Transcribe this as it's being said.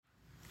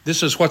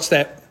This is What's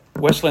That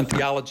Wesleyan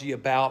Theology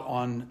About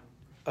on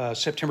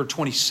September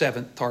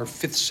 27th, our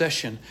fifth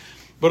session.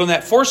 But on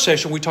that fourth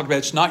session, we talked about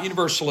it's not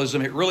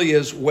universalism. It really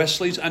is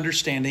Wesley's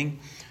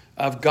understanding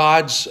of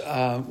God's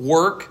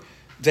work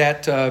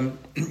that, let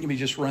me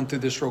just run through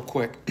this real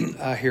quick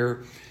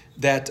here,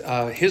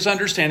 that his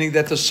understanding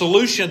that the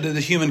solution to the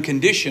human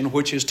condition,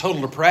 which is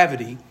total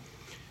depravity,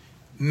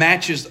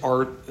 matches,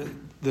 or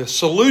the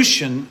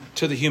solution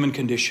to the human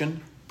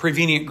condition,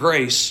 prevenient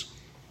grace,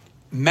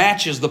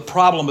 matches the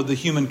problem of the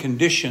human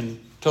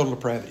condition, total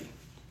depravity.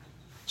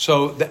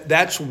 So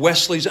that's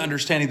Wesley's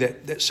understanding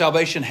that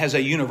salvation has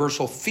a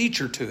universal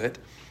feature to it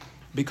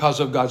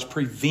because of God's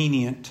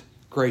prevenient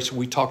grace. And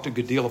we talked a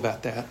good deal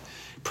about that.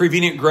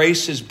 Prevenient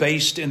grace is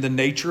based in the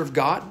nature of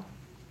God,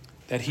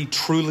 that he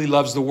truly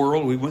loves the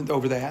world. We went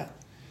over that.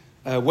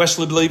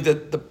 Wesley believed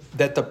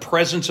that the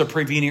presence of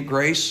prevenient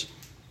grace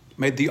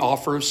made the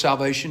offer of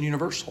salvation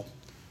universal,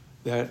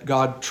 that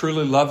God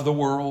truly loved the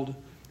world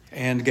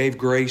and gave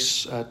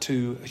grace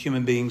to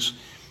human beings.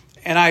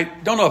 And I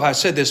don't know if I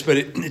said this, but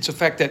it's a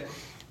fact that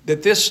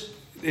this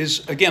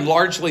is, again,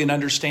 largely an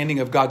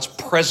understanding of God's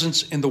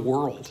presence in the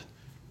world.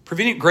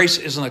 Prevenient grace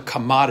isn't a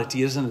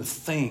commodity, isn't a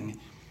thing.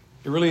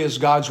 It really is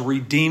God's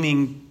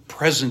redeeming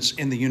presence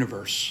in the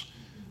universe,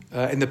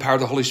 in the power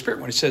of the Holy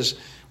Spirit. When it says,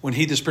 when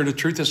he, the Spirit of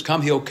truth, has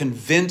come, he'll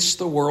convince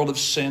the world of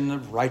sin,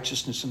 of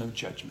righteousness, and of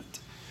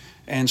judgment.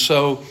 And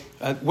so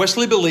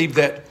Wesley believed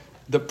that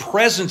the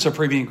presence of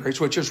prevenient grace,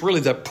 which is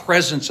really the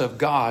presence of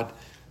God,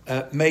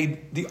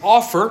 made the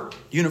offer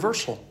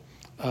universal.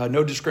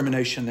 No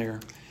discrimination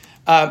there.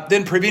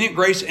 Then prevenient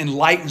grace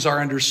enlightens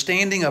our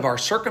understanding of our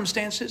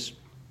circumstances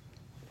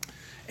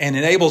and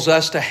enables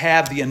us to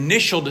have the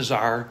initial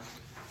desire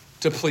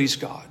to please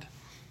God.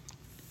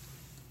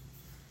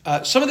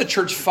 Some of the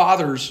church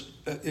fathers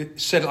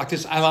said it like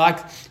this.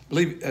 I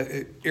believe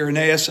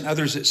Irenaeus and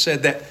others that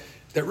said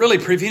that really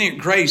prevenient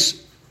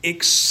grace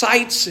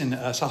excites in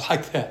us. I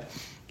like that.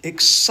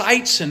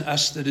 Excites in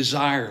us the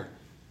desire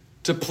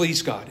to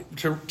please God.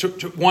 To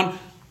one,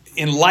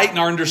 enlighten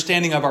our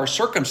understanding of our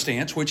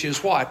circumstance, which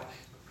is what?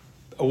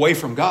 Away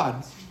from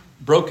God,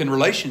 broken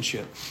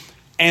relationship.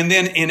 And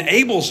then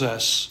enables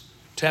us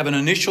to have an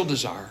initial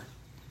desire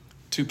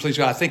to please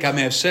God. I think I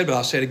may have said, but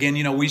I'll say it again.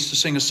 You know, we used to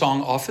sing a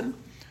song often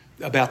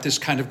about this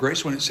kind of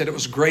grace when it said it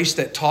was grace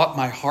that taught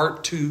my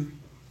heart to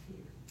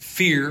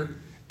fear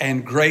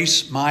and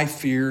grace my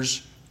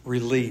fears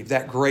relieve.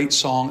 That great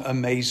song,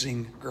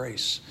 Amazing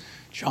Grace.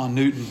 John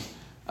Newton,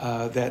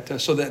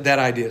 that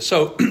idea.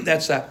 So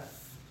that's that.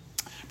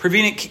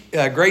 Prevenient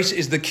grace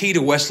is the key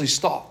to Wesley's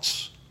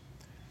thoughts.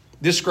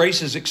 This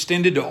grace is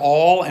extended to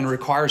all and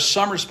requires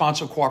some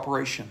responsive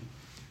cooperation.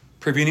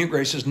 Prevenient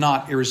grace is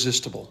not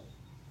irresistible,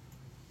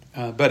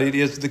 but it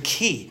is the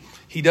key.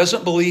 He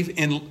doesn't believe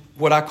in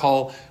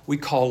what we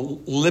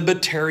call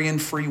libertarian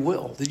free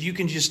will, that you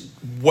can just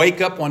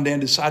wake up one day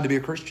and decide to be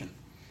a Christian.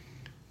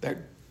 That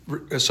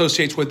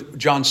associates with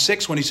John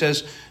 6 when he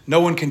says, no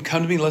one can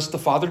come to me unless the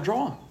Father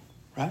draw him,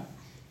 right?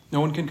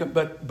 No one can come.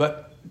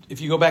 But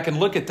if you go back and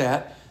look at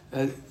that,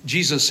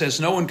 Jesus says,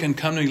 no one can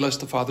come to me unless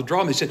the Father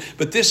draw him. He said,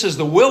 but this is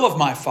the will of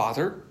my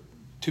Father,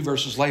 2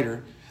 verses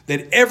later,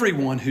 that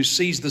everyone who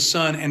sees the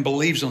Son and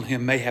believes on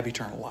him may have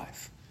eternal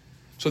life.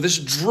 So this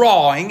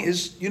drawing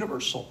is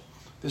universal,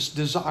 this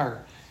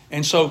desire.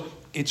 And so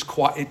it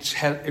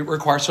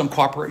requires some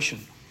cooperation.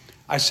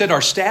 I said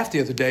our staff the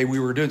other day, we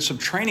were doing some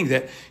training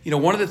that,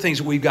 one of the things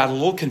that we've got a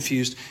little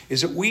confused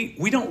is that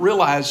we don't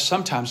realize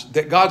sometimes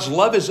that God's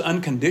love is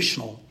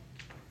unconditional,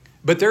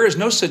 but there is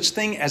no such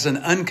thing as an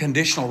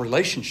unconditional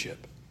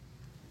relationship.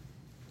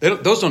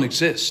 Those don't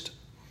exist.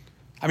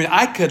 I mean,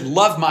 I could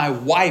love my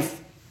wife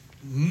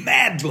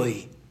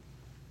madly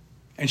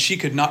and she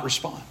could not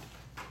respond.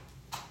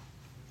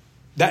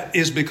 That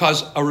is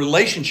because a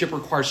relationship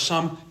requires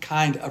some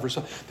kind of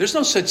response. There's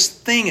no such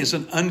thing as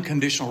an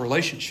unconditional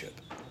relationship.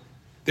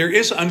 There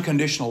is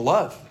unconditional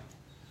love,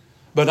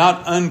 but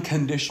not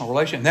unconditional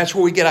relation. And that's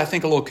where we get, I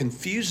think, a little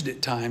confused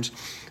at times,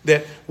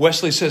 that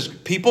Wesley says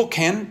people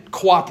can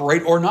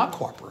cooperate or not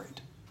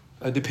cooperate,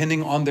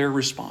 depending on their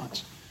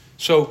response.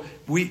 So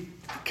we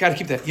got to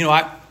keep that.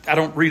 I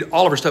don't read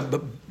all of her stuff,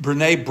 but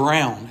Brene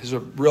Brown is a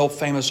real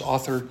famous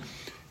author.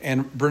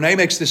 And Brene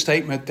makes the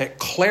statement that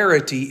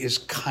clarity is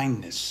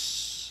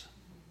kindness.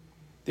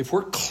 If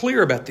we're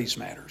clear about these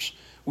matters,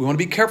 we want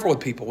to be careful with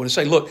people. We want to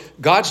say, look,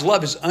 God's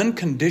love is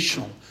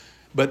unconditional,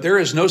 but there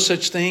is no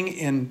such thing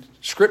in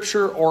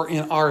Scripture or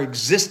in our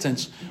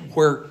existence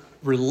where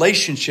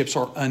relationships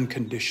are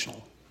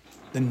unconditional.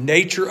 The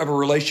nature of a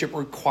relationship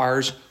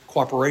requires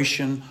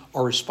cooperation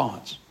or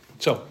response.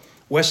 So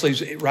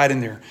Wesley's right in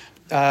there.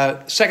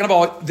 Second of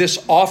all,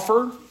 this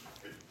offer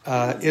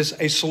is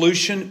a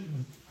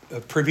solution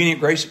of prevenient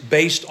grace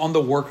based on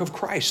the work of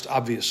Christ,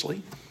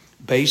 obviously.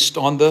 Based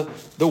on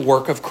the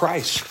work of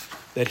Christ.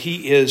 That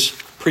he is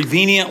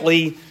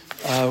preveniently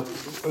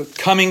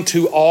coming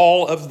to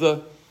all of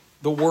the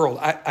world.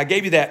 I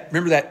gave you that,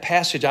 remember that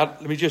passage,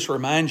 let me just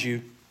remind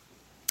you,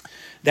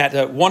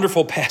 that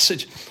wonderful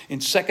passage in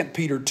 2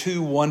 Peter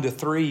 2,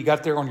 1-3. You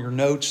got there on your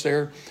notes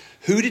there.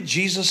 Who did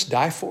Jesus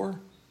die for?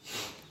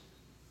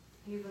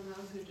 Even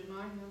those who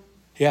deny him.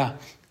 Yeah.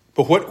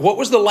 But what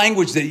was the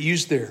language that he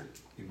used there?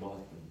 He bought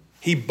them.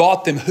 He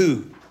bought them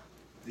who?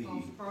 The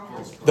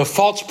The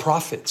false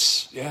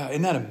prophets. Yeah,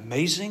 isn't that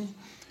amazing?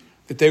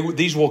 That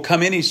these will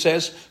come in, he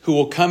says, who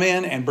will come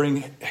in and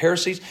bring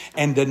heresies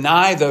and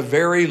deny the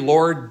very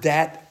Lord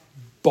that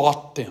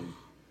bought them.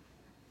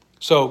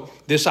 So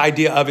this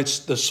idea of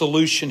the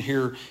solution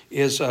here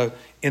is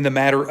in the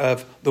matter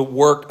of the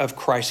work of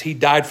Christ. He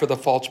died for the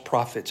false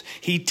prophets.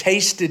 He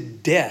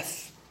tasted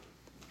death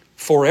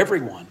for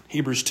everyone.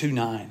 Hebrews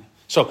 2:9.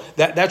 So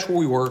that's where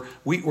we were.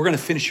 We're going to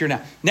finish here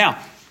now. Now,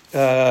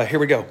 here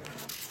we go.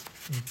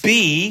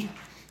 B.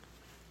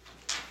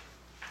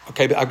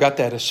 Okay, I've got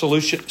that. A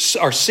solution,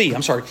 or C,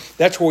 I'm sorry.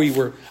 That's where we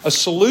were. A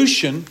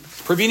solution,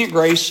 Prevenient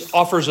Grace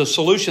offers a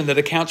solution that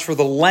accounts for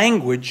the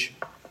language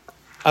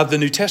of the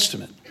New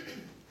Testament.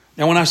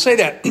 Now, when I say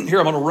that, here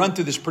I'm going to run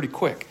through this pretty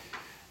quick.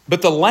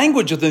 But the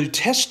language of the New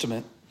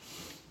Testament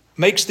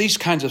makes these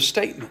kinds of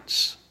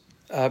statements.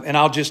 And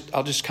I'll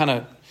just kind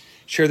of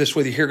share this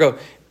with you. Here go.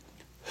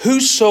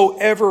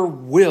 Whosoever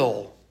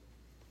will,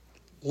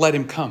 let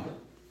him come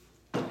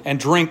and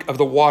drink of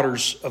the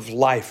waters of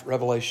life,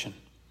 Revelation.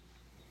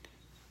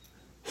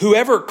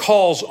 Whoever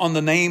calls on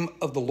the name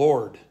of the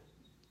Lord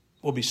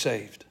will be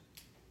saved.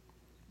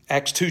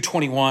 Acts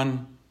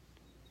 2:21,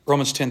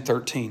 Romans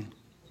 10:13.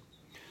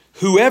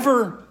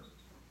 Whoever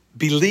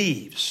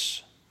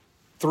believes,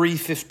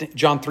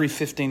 John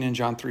 3:15 and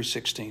John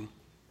 3:16.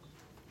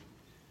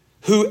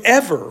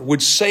 Whoever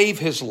would save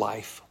his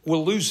life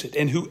will lose it,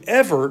 and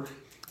whoever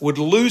would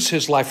lose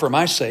his life for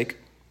my sake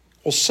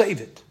will save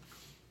it.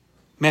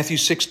 Matthew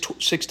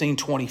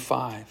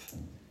 16:25.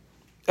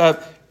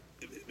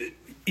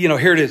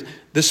 Here it is.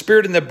 The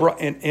Spirit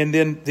and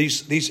then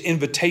these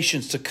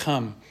invitations to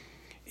come.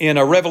 In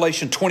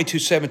Revelation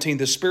 22:17,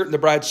 the Spirit and the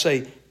bride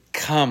say,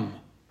 come.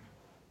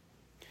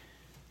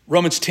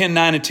 Romans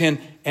 10:9 and 10,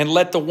 and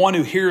let the one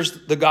who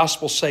hears the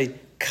gospel say,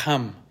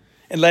 come.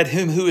 And let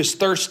him who is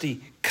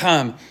thirsty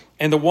come.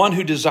 And the one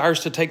who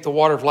desires to take the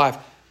water of life,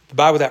 to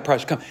buy without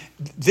price, come.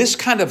 This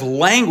kind of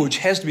language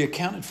has to be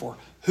accounted for.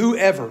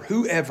 Whoever,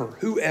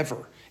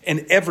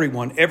 and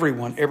everyone.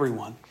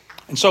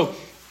 And so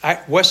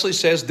Wesley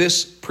says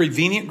this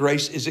prevenient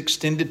grace is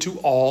extended to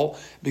all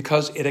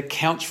because it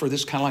accounts for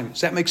this kind of language.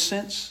 Does that make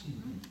sense?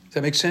 Does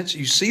that make sense?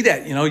 You see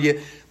that,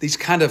 these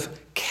kind of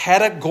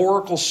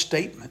categorical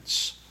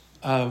statements.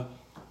 I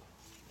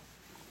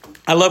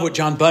love what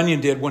John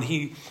Bunyan did when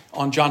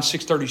on John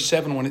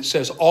 6:37, when it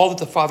says, all that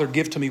the Father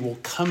give to me will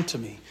come to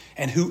me,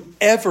 and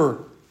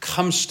whoever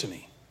comes to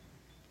me.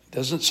 It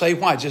doesn't say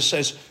why, it just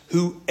says,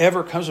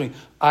 whoever comes to me,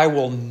 I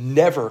will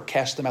never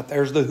cast them out.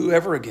 There's the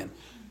whoever again.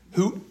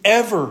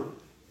 Whoever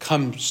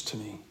comes to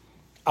me,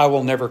 I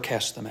will never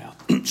cast them out.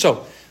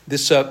 So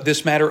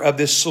this matter of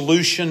this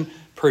solution,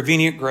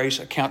 prevenient grace,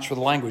 accounts for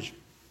the language.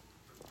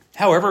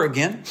 However,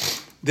 again,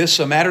 this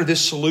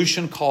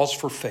solution calls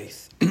for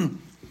faith.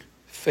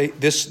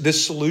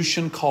 This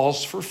solution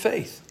calls for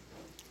faith.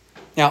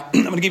 Now,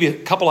 I'm going to give you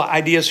a couple of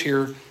ideas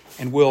here,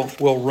 and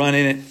we'll run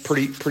in it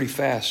pretty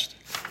fast.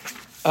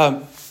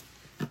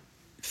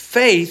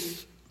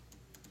 Faith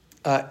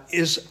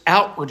is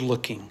outward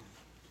looking.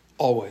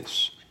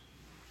 Always.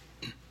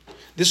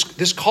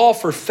 This call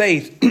for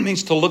faith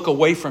means to look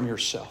away from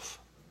yourself.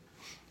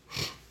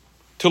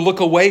 To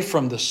look away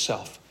from the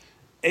self.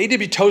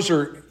 A.W.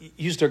 Tozer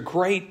used a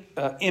great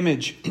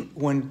image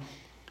when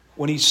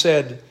he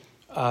said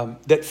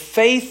that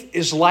faith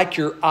is like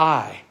your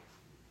eye.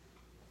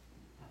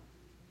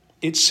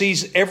 It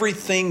sees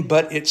everything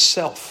but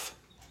itself.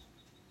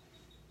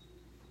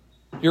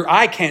 Your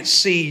eye can't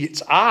see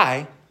its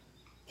eye.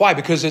 Why?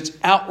 Because it's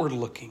outward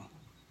looking.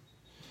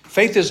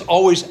 Faith is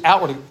always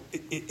outward.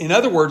 In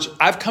other words,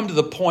 I've come to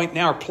the point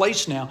now, or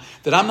place now,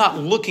 that I'm not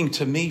looking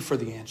to me for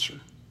the answer.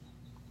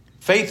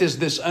 Faith is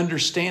this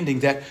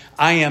understanding that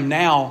I am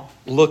now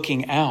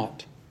looking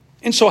out.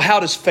 And so how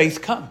does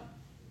faith come?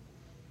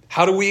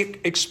 How do we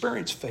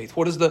experience faith?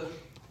 What does the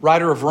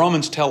writer of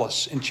Romans tell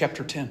us in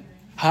chapter 10?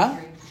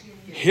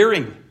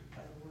 Hearing.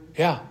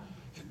 Yeah.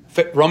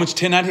 Romans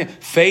 10:19.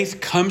 Faith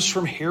comes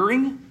from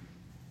hearing,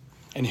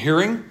 and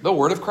hearing the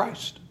word of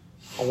Christ.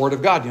 A word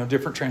of God.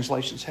 Different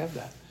translations have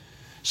that.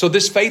 So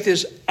this faith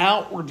is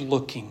outward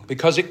looking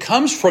because it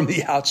comes from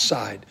the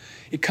outside.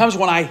 It comes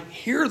when I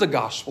hear the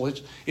gospel.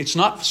 It's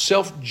not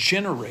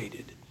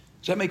self-generated.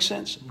 Does that make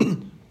sense?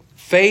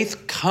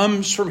 Faith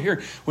comes from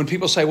hearing. When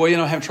people say, well,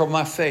 I'm having trouble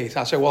with my faith.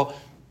 I say, well,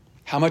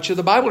 how much of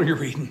the Bible are you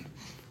reading?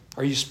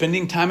 Are you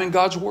spending time in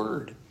God's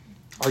word?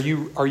 Are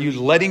you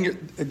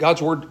letting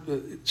God's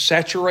word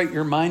saturate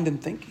your mind and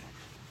thinking?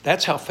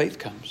 That's how faith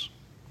comes.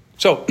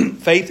 So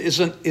faith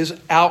is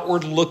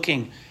outward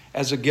looking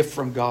as a gift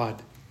from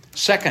God.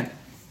 Second,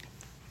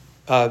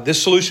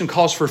 this solution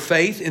calls for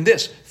faith in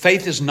this.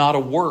 Faith is not a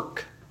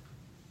work.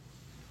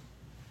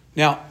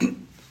 Now,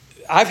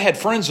 I've had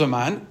friends of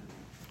mine,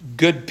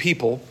 good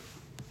people,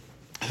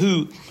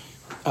 who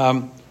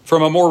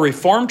from a more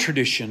Reformed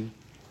tradition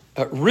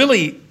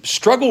really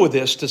struggle with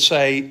this to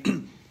say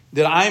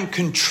that I'm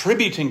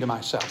contributing to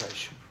my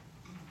salvation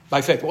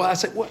by faith. Well, I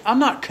say, well, I'm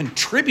not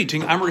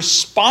contributing. I'm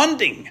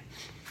responding.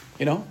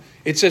 You know,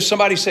 it's as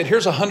somebody said,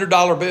 here's a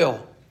 $100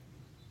 bill.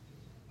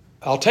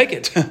 I'll take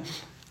it.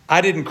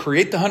 I didn't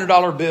create the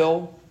 $100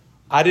 bill.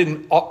 I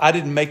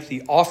didn't make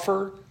the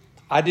offer.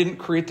 I didn't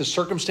create the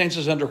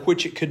circumstances under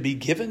which it could be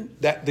given.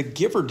 That the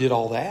giver did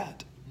all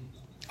that.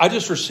 I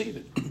just receive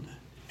it.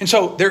 And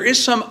so there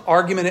is some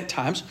argument at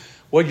times.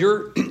 Well,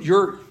 you're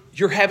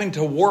having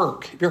to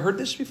work. Have you ever heard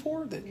this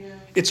before? That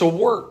it's a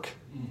work.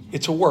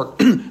 It's a work.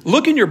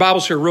 Look in your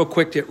Bibles here real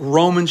quick at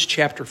Romans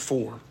chapter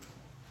 4.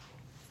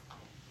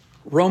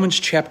 Romans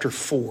chapter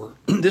 4.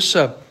 This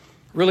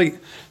really,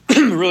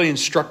 really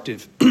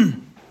instructive.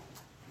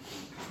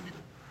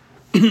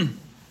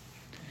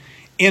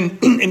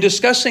 In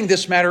discussing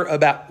this matter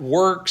about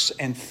works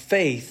and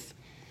faith,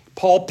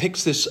 Paul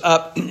picks this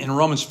up in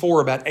Romans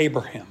 4 about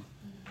Abraham.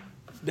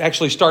 It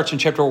actually starts in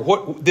chapter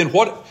 4.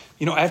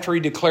 After he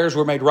declares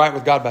we're made right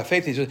with God by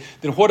faith, he says,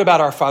 then what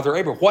about our father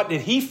Abraham? What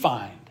did he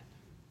find?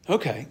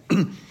 Okay.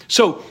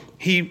 So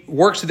he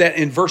works that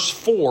in verse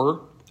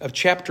 4 of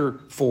chapter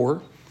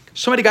 4.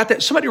 Somebody got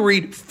that? Somebody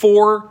read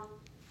 4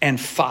 and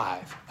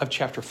 5 of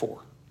chapter 4.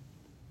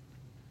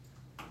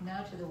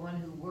 Now to the one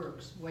who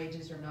works,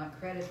 wages are not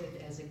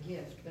credited as a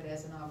gift, but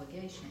as an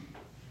obligation.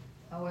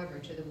 However,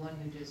 to the one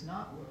who does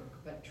not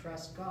work, but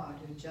trusts God,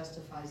 who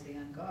justifies the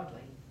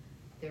ungodly,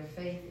 their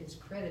faith is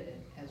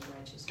credited as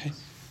righteousness. Okay.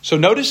 So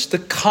notice the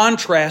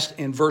contrast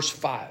in verse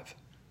 5.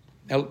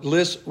 Now,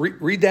 Liz,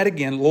 read that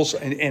again,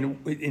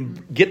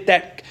 and get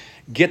that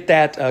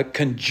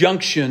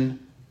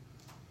conjunction,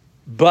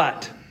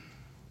 but.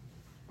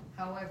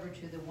 However,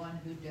 to the one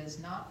who does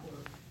not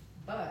work,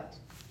 but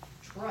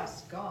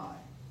trusts God,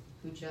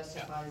 who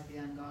justifies the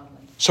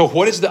ungodly. So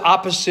what is the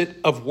opposite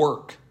of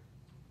work?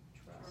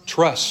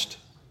 Trust.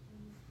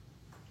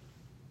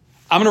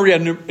 I'm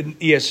going to read an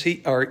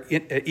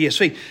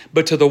ESV.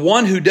 But to the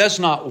one who does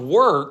not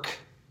work,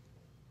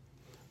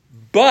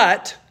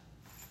 but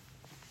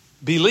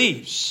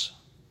believes.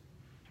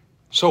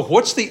 So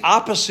what's the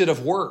opposite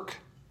of work?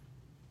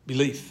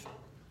 Belief.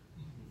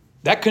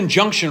 That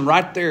conjunction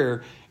right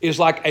there is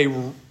like a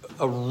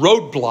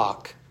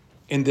roadblock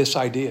in this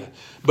idea.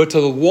 But to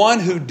the one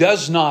who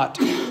does not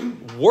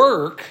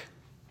work,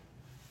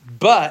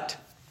 but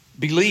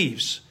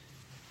believes.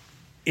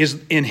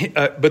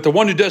 But the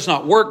one who does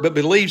not work but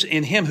believes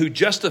in him who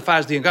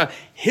justifies the ungodly,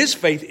 his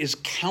faith is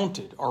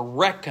counted or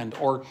reckoned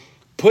or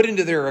put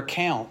into their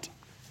account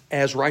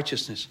as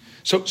righteousness.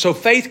 So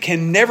faith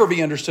can never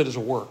be understood as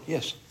a work.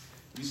 Yes?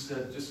 You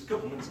said just a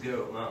couple minutes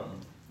ago,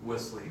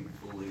 Wesley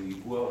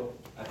believed,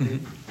 I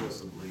think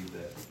Wesley believed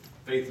that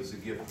faith is a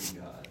gift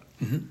from God.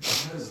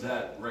 Mm-hmm. How does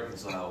that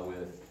reconcile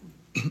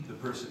with the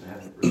person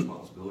having the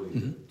responsibility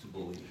to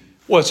believe?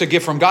 Well, it's a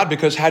gift from God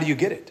because how do you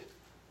get it?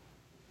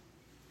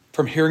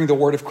 From hearing the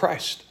word of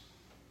Christ.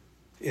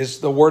 Is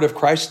the word of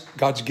Christ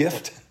God's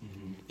gift?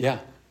 Mm-hmm. Yeah.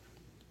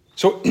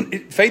 So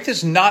faith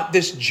is not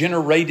this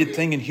generated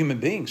thing in human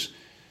beings.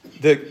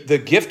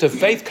 The gift of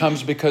faith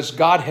comes because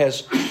God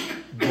has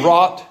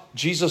brought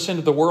Jesus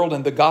into the world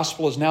and the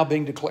gospel is now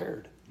being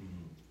declared.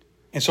 Mm-hmm.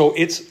 And so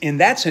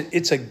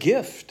it's a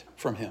gift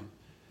from him.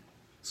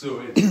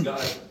 So it's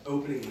God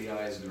opening the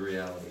eyes of the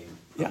reality.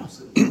 Yeah.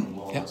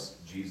 Yeah.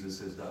 Jesus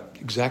has died.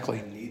 Exactly.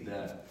 I need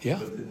that. Yeah.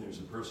 But then there's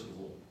a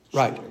personal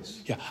right.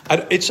 choice. Yeah.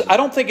 I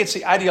don't think it's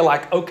the idea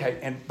like, okay,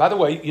 and by the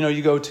way,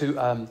 you go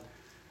to,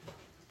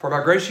 for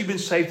by grace you've been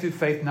saved through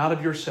faith, not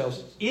of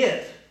yourselves.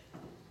 It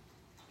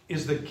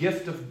is the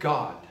gift of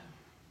God.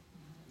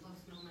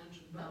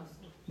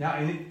 Now,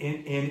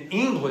 in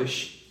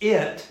English,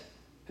 it's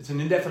an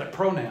indefinite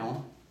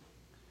pronoun,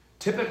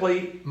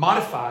 typically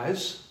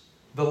modifies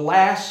the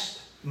last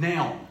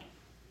noun.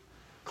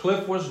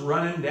 Cliff was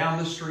running down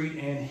the street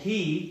and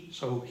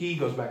so he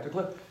goes back to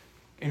Cliff.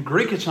 In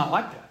Greek, it's not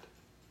like that.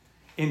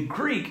 In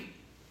Greek,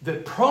 the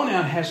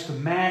pronoun has to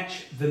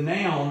match the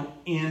noun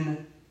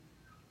in,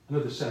 I know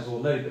this sounds a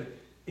little nutty,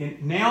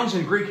 but nouns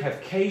in Greek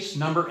have case,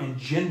 number, and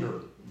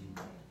gender.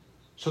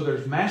 So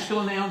there's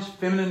masculine nouns,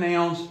 feminine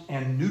nouns,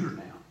 and neuter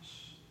nouns.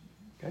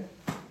 Okay?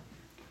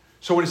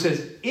 So when it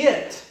says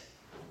it,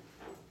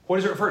 what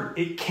does it refer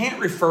to? It can't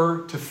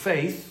refer to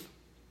faith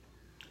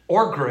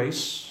or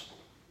grace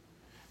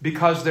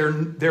because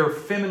they're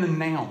feminine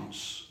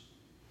nouns.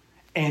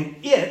 And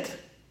it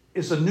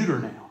is a neuter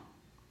noun.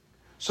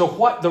 So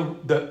what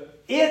the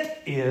it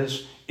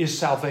is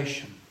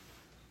salvation.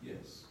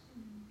 Yes.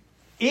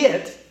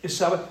 It is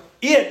salvation.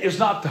 It is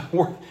not the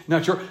word,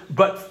 not your,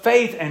 but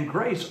faith and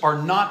grace are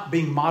not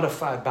being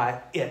modified by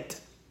it.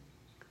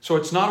 So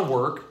it's not a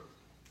work.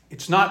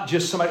 It's not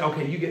just somebody,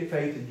 okay, you get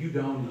faith and you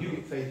don't, and you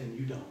get faith and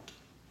you don't.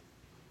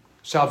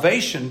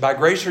 Salvation, by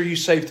grace are you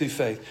saved through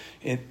faith.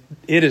 It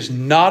is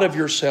not of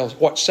yourselves.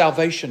 What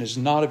salvation is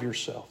not of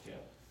yourself. Yeah.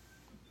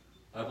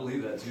 I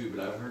believe that too,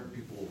 but I've heard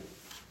people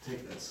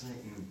take that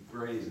same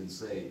phrase and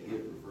say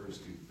it refers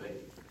to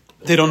faith.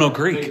 They don't know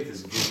Greek. Faith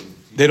is given to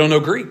you. They don't know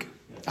Greek.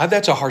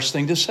 That's a harsh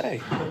thing to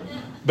say.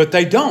 But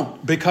they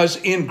don't, because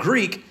in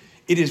Greek,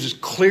 it is as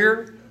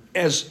clear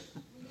as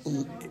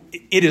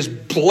It is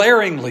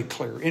blaringly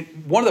clear.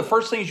 One of the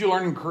first things you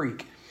learn in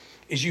Greek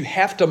is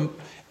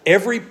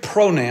every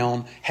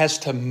pronoun has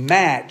to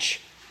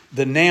match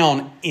the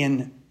noun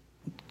in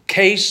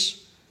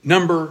case,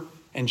 number,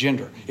 and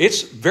gender.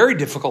 It's very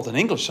difficult in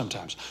English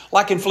sometimes.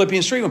 Like in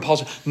Philippians 3 when Paul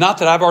said, not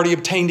that I've already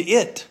obtained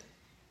it.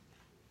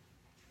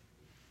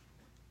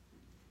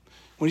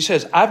 When he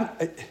says, he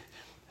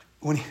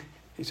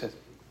says,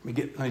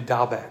 let me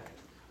dial back.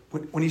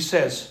 When he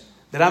says,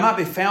 that I might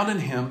be found in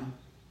him,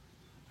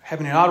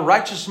 having not a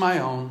righteousness of my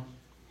own,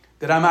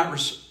 that I might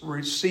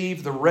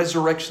receive the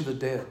resurrection of the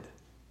dead.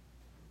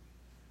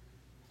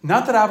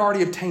 Not that I've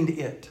already obtained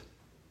it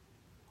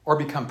or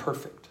become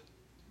perfect,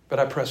 but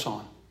I press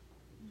on.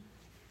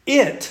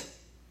 It,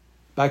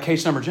 by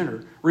case, number,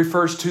 gender,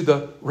 refers to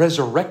the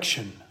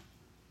resurrection.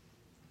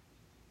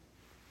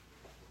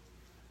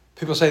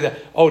 People say that,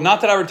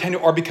 not that I obtained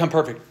it or become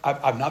perfect.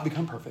 I've not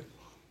become perfect.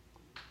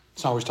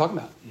 That's not what he's talking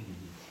about. Mm-hmm.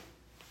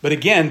 But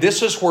again,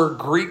 this is where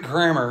Greek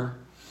grammar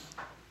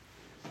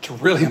is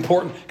really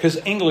important because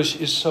English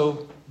is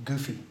so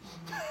goofy.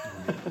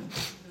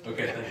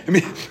 Okay.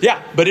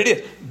 But it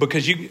is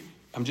because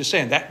I'm just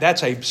saying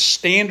that's a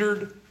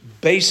standard,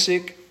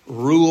 basic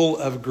rule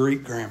of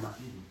Greek grammar.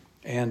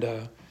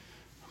 And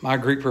my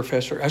Greek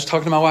professor, I was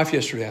talking to my wife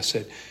yesterday. I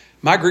said,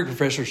 my Greek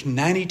professor is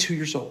 92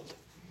 years old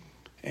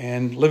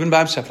and living by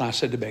himself. And I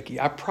said to Becky,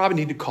 I probably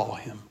need to call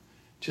him,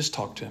 just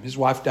talk to him. His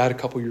wife died a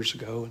couple years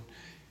ago, and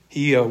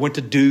he went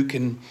to Duke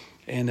and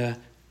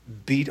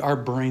beat our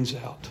brains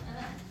out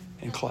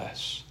in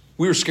class.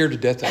 We were scared to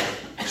death of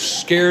him.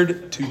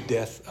 Scared to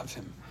death of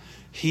him.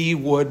 He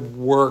would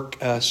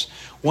work us.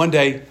 One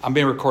day, I'm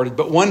being recorded,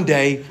 but one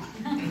day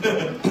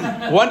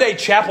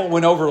chapel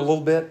went over a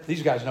little bit.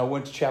 These guys know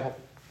went to chapel.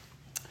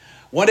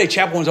 One day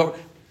chapel was over.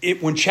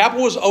 When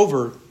chapel was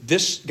over,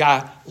 this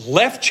guy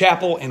left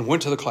chapel and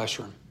went to the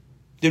classroom.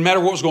 Didn't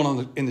matter what was going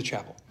on in the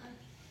chapel.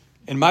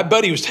 And my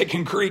buddy was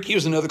taking Greek. He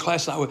was in another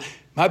class.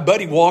 My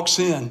buddy walks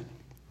in.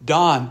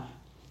 Don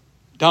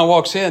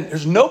walks in.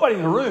 There's nobody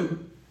in the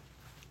room.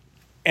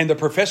 And the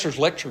professor's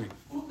lecturing.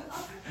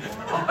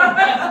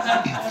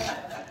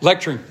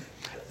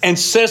 And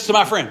says to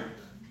my friend,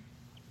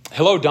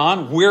 hello,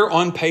 Don, we're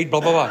unpaid,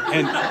 blah, blah, blah.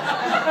 And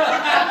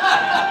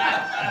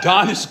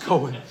Don is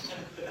going.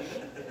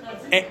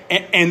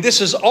 And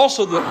this is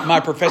also my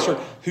professor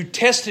who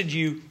tested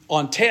you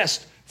on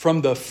test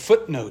from the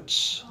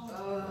footnotes.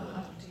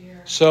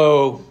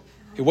 So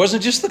it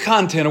wasn't just the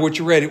content of what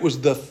you read. It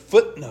was the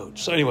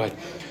footnotes. So anyway,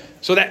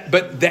 I'll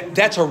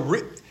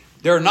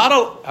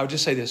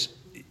just say this.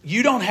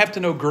 You don't have to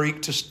know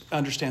Greek to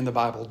understand the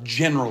Bible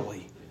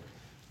generally.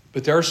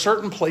 But there are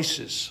certain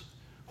places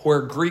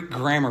where Greek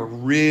grammar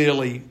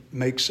really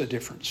makes a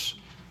difference.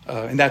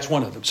 And that's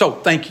one of them. So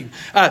thank you.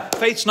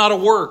 Faith's not a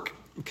work.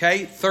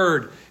 Okay.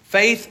 Third,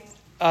 faith.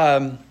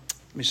 Let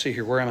me see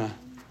here. Where am I?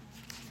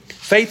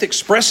 Faith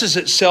expresses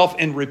itself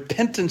in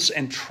repentance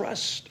and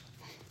trust.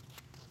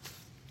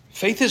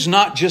 Faith is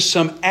not just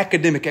some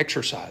academic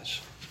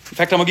exercise. In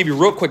fact, I'm going to give you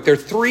real quick. There are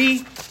 3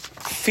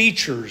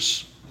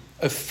 features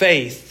of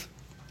faith,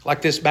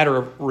 like this matter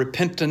of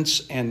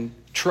repentance and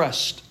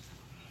trust.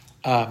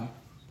 That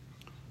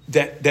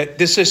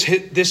this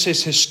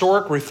is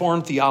historic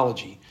Reformed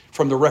theology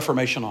from the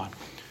Reformation on.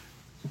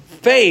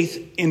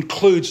 Faith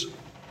includes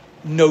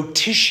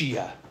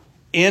notitia,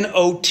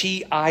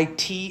 Notitia.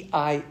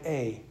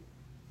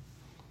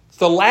 It's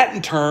the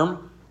Latin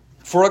term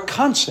for a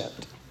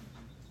concept.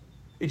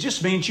 It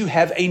just means you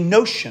have a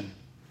notion.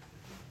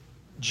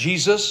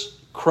 Jesus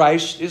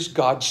Christ is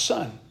God's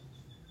Son.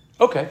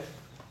 Okay,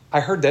 I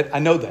heard that. I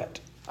know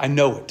that. I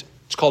know it.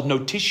 It's called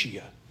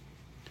notitia.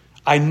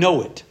 I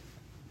know it.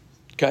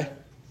 Okay?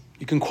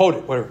 You can quote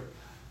it, whatever.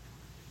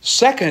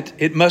 Second,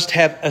 it must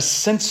have a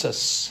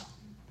sensus.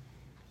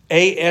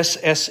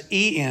 A-S-S-E-N-S-U-S.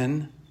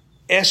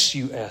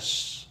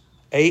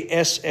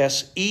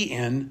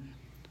 A-S-S-E-N-S-U-S.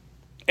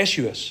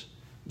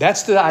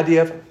 That's the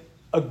idea of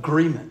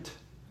agreement.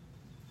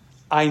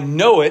 I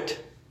know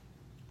it.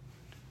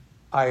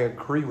 I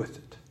agree with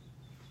it.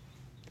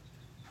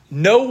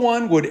 No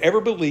one would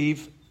ever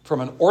believe from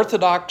an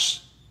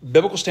orthodox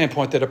biblical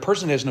standpoint that a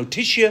person has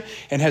notitia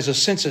and has a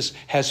sensus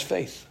has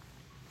faith.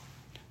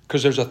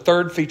 Because there's a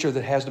third feature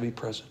that has to be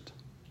present.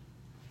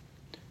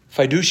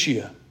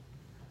 Fiducia.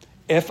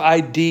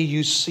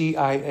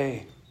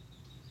 F-I-D-U-C-I-A.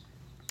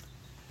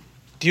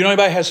 Do you know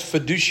anybody has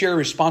fiduciary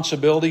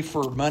responsibility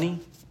for money?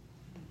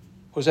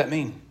 What does that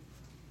mean?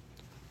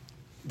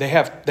 They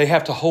have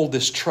to hold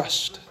this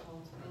trust.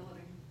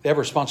 They have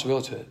a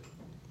responsibility to it.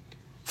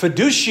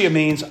 Fiducia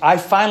means I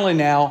finally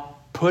now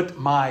put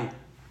my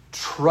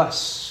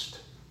trust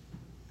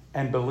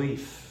and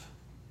belief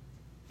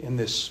in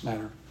this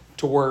matter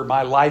to where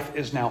my life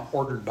is now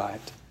ordered by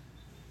it.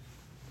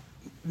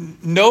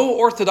 No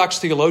Orthodox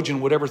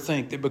theologian would ever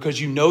think that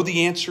because you know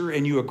the answer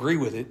and you agree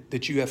with it,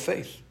 that you have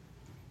faith.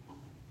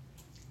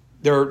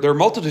 There are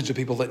multitudes of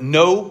people that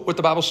know what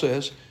the Bible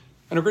says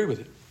and agree with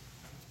it.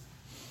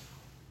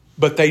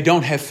 But they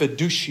don't have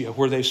fiducia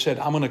where they said,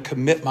 I'm going to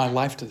commit my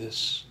life to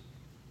this.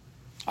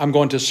 I'm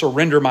going to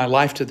surrender my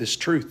life to this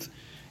truth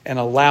and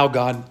allow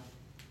God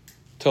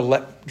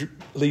to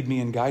lead me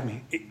and guide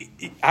me.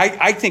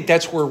 I think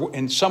that's where,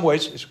 in some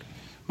ways, it's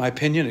my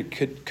opinion,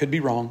 it could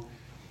be wrong,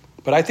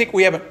 but I think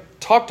we haven't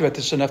talked about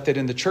this enough that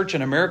in the church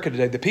in America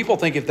today, the people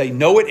think if they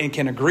know it and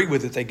can agree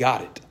with it, they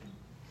got it.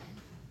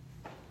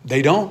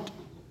 They don't.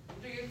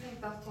 Do you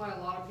think that's why a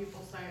lot of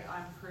people say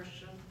I'm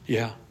Christian?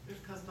 Yeah.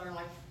 Because they're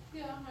like,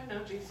 yeah, I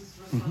know Jesus is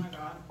the Son of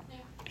God.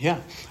 Yeah.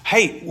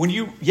 Hey,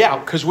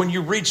 because when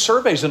you read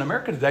surveys in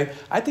America today,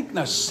 I think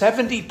now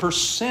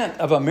 70%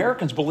 of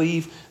Americans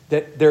believe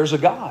that there's a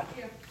God.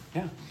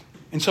 Yeah.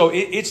 And so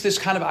it's this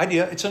kind of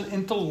idea. It's an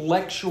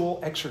intellectual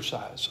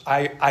exercise.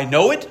 I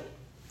know it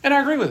and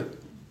I agree with it.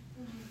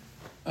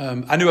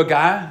 I knew a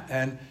guy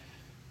and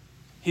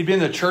he'd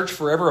been in the church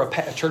forever,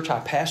 a church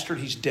I pastored.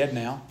 He's dead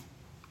now.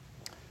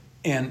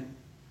 And,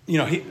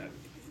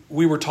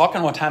 we were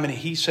talking one time and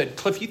he said,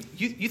 Cliff,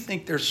 you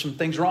think there's some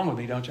things wrong with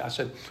me, don't you? I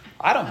said,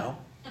 I don't know.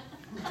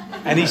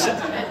 And he said,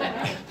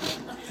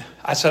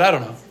 I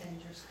don't know.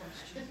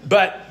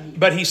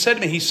 But he said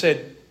to me,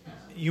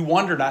 you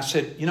wondered. I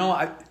said,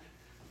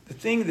 the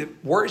thing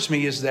that worries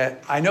me is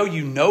that I know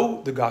you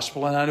know the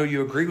gospel and I know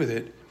you agree with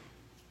it,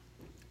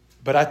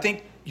 but I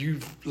think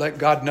you've let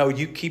God know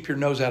you keep your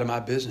nose out of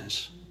my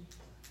business.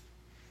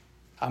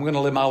 I'm going to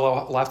live my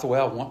life the way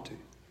I want to.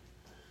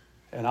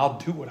 And I'll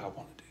do what I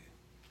want to do.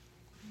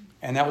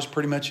 And that was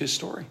pretty much his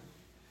story.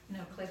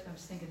 Cliff, I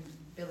was thinking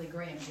Billy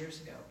Graham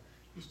years ago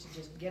used to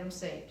just get them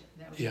saved.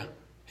 That was Yeah. it.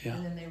 Yeah.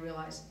 And then they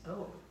realized,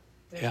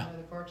 there's Yeah.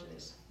 another part to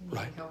this. You need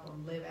Right. to help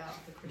them live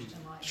out the Christian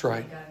life. That's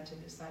right. They got into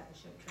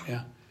discipleship training.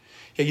 Yeah.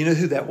 Yeah, you know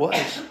who that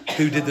was?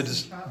 Who did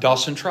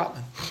Dawson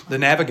Trotman, the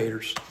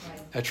Navigators.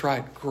 Right. That's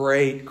right.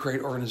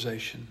 Great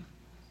organization.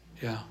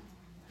 Yeah.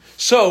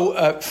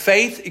 So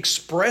faith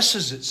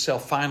expresses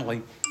itself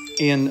finally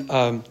in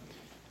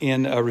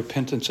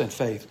repentance and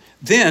faith.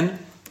 Then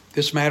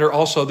this matter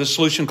also, the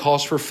solution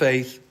calls for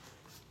faith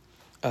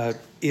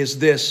is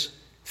this: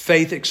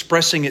 faith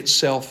expressing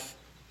itself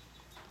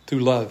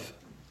through love.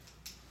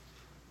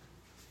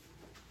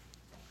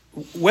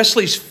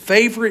 Wesley's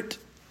favorite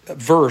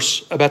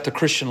verse about the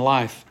Christian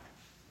life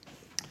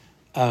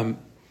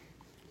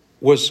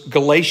was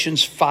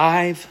Galatians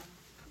 5:9.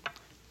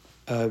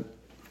 Wait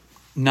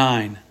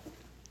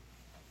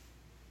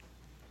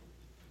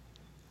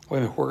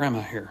a minute, where am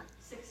I here?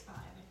 6:5.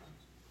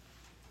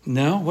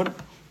 No, what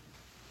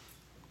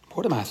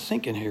am I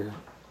thinking here?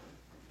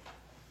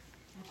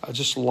 I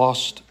just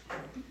lost.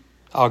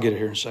 I'll get it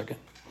here in a second.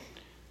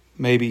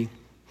 Maybe.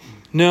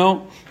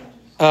 No.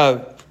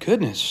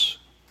 Goodness.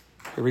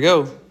 Here we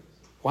go.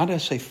 Why did I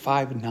say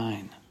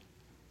 5:9?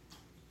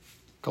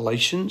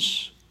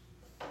 Galatians.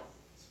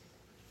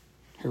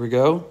 Here we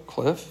go.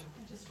 Cliff.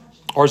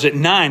 Or is it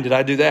 9? Did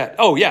I do that?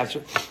 Oh, yeah.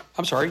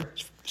 I'm sorry.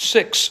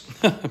 6.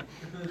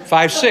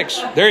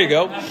 5:6. There you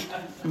go.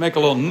 Make a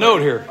little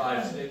note here.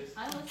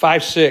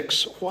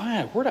 5:6.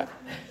 Why? I wonder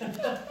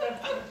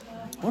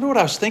what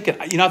I was thinking.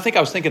 I think I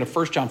was thinking of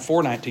 1 John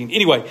 4:19.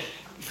 Anyway,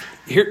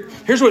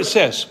 here's what it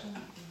says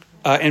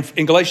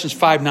in Galatians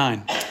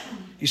 5:9.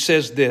 He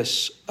says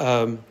this.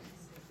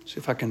 See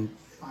if I can.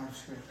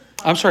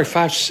 I'm sorry,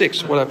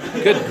 5:6.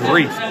 Good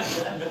grief.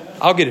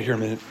 I'll get it here in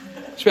a minute.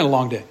 It's been a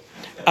long day.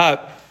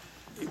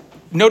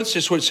 Notice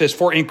this, what it says.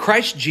 For in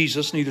Christ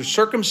Jesus, neither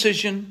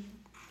circumcision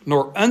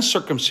nor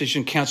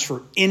uncircumcision counts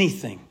for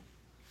anything,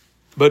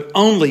 but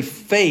only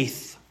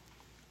faith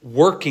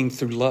working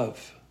through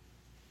love.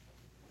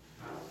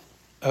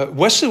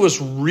 Wesley was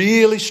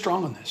really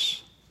strong on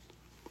this,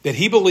 that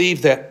he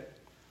believed that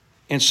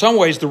in some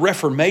ways the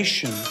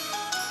Reformation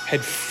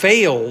had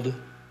failed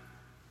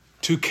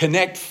to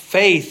connect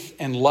faith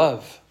and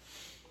love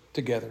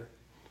together.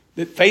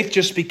 That faith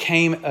just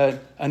became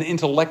an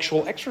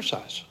intellectual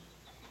exercise.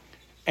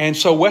 And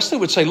so Wesley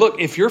would say, look,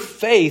 if your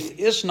faith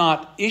is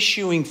not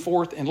issuing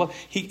forth in love,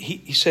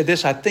 he said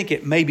this, I think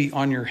it may be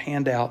on your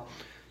handout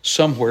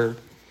somewhere,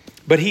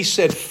 but he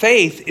said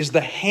faith is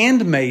the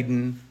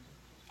handmaiden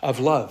of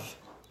love.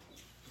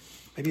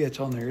 Maybe that's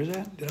on there, is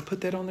that? Did I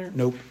put that on there?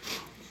 Nope.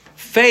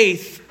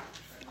 Faith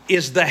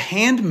is the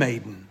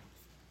handmaiden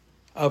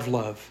of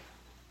love,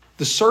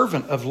 the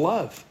servant of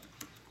love.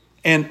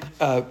 And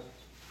I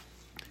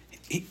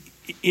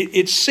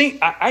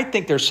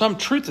think there's some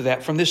truth to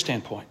that from this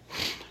standpoint.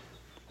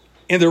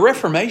 In the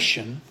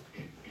Reformation,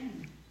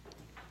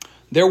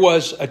 there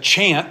was a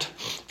chant,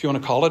 if you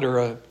want to call it,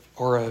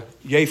 or a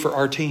yay for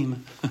our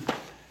team.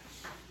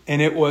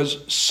 And it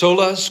was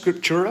sola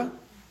scriptura,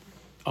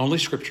 only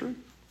scripture.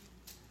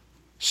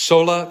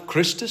 Sola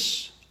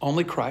Christus,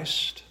 only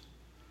Christ.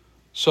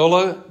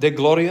 Sola de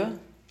gloria,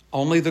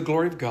 only the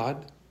glory of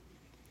God.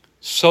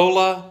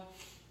 Sola,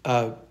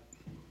 fide,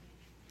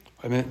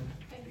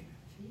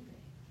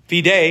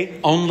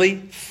 only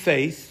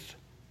faith.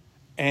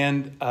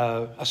 And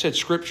I said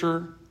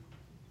scripture.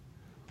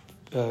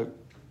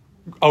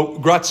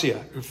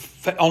 Gratia,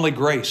 only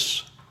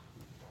grace.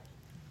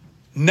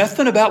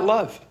 Nothing about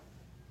love.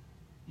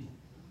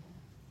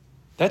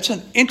 That's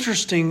an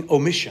interesting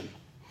omission.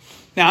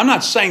 Now, I'm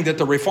not saying that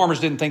the reformers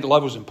didn't think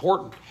love was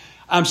important.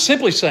 I'm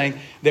simply saying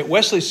that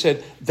Wesley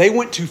said they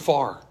went too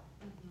far.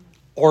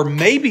 Or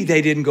maybe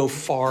they didn't go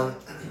far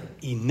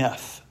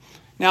enough.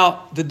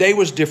 Now, the day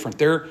was different.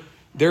 They're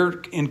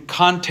in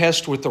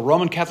contest with the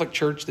Roman Catholic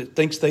Church that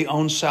thinks they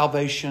own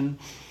salvation.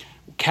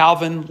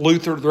 Calvin,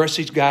 Luther, the rest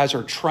of these guys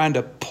are trying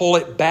to pull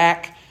it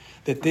back,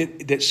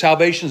 that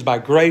salvation is by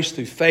grace,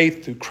 through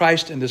faith, through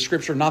Christ and the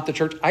Scripture, not the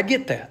church. I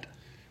get that.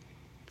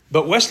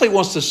 But Wesley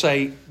wants to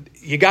say,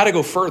 you got to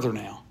go further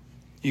now.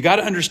 You got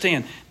to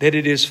understand that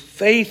it is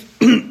faith,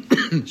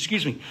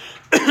 excuse me,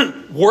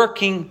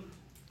 working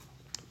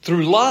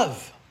through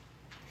love.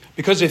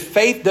 Because if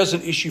faith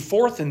doesn't issue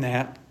forth in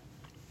that,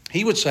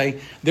 he would say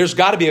there's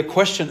got to be a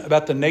question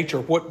about the nature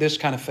of what this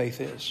kind of faith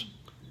is.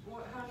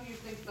 How do you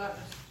think that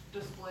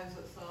displays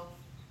itself?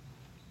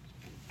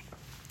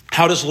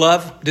 How does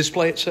love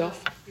display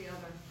itself? The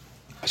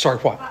other. Sorry,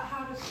 what?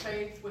 How does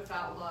faith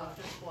without love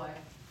display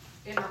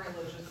in a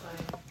religious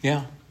setting?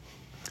 Yeah.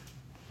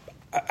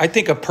 I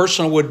think a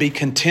person would be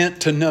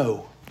content to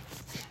know.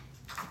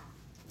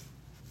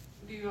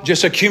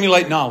 Just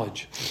accumulate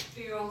knowledge.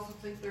 Do you also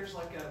think there's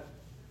like a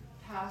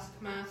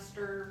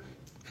taskmaster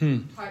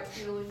type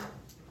feeling?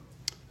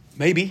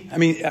 Maybe. I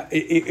mean,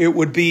 it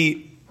would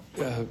be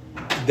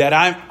that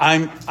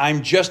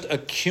I'm just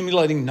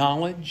accumulating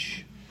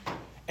knowledge,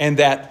 and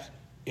that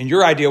in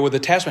your idea with the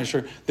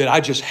taskmaster, that I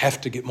just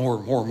have to get more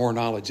and more and more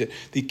knowledge.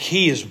 The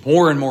key is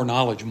more and more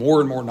knowledge, more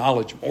and more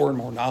knowledge, more and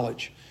more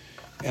knowledge.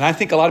 And I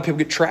think a lot of people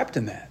get trapped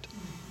in that.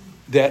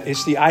 That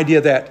it's the idea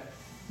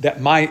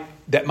that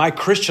my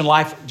Christian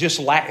life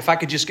just if I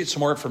could just get some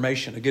more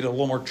information, to get a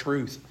little more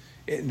truth.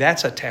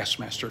 That's a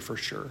taskmaster for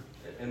sure.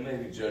 And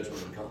maybe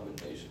judgment and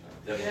condemnation.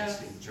 I've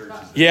definitely seen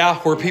churches. Yeah,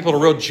 where people are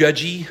real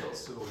judgy.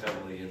 So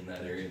heavily in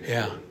that area.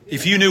 Yeah.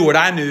 If you knew what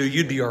I knew,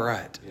 you'd be all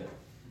right.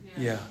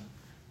 Yeah.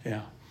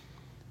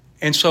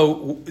 And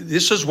so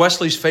this is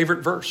Wesley's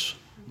favorite verse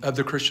of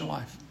the Christian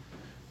life.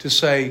 To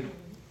say,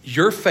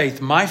 your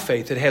faith, my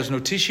faith, that has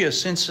notitia,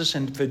 sensus,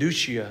 and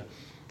fiducia,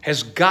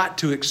 has got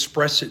to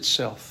express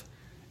itself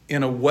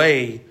in a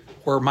way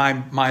where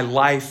my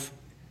life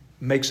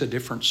makes a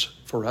difference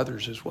for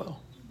others as well.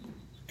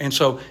 And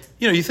so,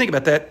 you think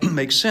about that, it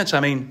makes sense.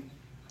 I mean,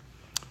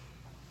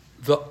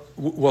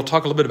 we'll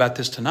talk a little bit about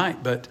this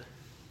tonight, but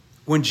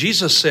when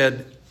Jesus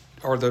said,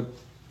 or the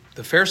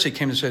Pharisee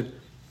came and said,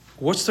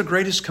 what's the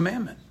greatest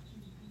commandment?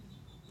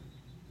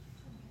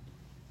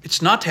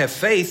 It's not to have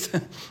faith.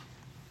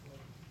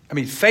 I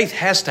mean, faith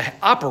has to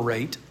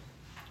operate,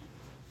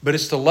 but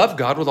it's to love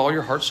God with all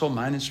your heart, soul,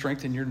 mind, and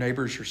strength, and your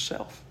neighbor as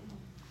yourself.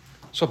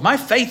 So if my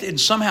faith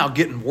is somehow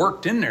getting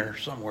worked in there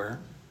somewhere,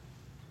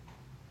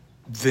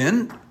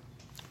 then,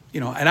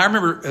 and I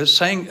remember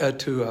saying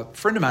to a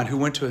friend of mine who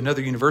went to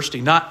another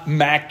university, not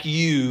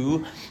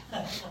MacU,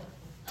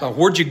 thought,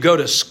 where'd you go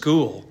to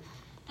school?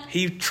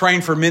 He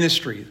trained for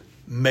ministry,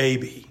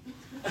 maybe.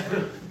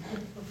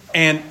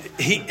 And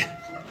he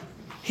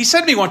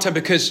said to me one time,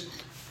 because,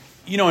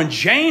 in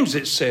James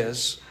it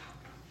says,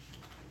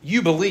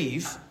 you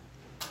believe,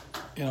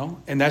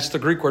 and that's the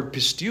Greek word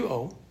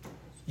pisteuo.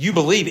 You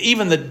believe.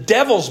 Even the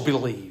devils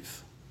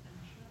believe.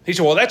 He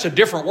said, well, that's a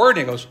different word. And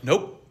he goes,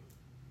 nope.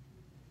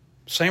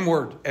 Same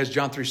word as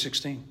John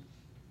 3:16.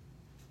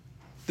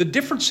 The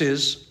difference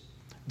is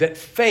that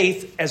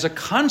faith as a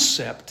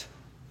concept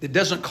that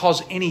doesn't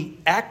cause any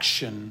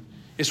action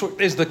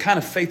is the kind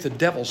of faith the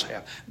devils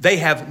have. They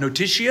have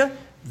notitia.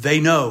 They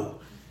know.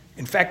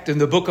 In fact, in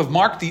the book of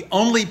Mark, the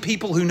only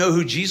people who know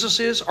who Jesus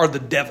is are the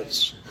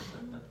devils.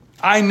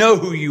 I know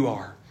who you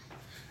are.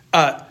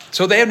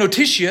 So they have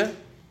notitia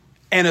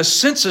and a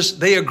sensus.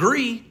 They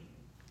agree.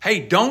 Hey,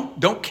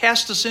 don't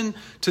cast us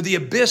into the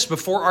abyss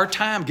before our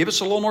time. Give us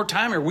a little more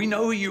time here. We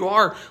know who you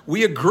are.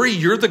 We agree.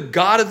 You're the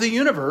God of the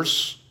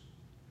universe.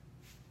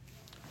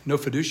 No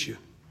fiducia.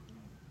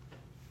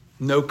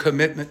 No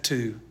commitment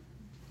to.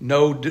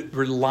 No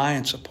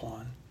reliance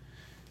upon.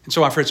 And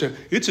so my friend said,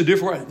 it's a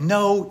different way.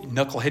 No,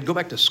 knucklehead, go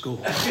back to school.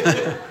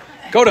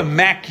 Go to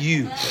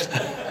MacU.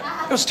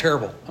 That was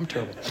terrible. I'm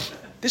terrible.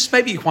 This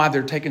may be why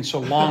they're taking so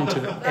long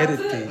to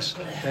edit these.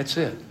 That's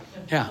it.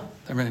 Yeah.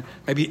 I mean,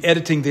 maybe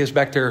editing this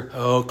back there.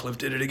 Oh, Cliff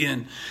did it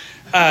again.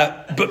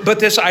 But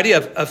this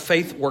idea of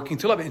faith working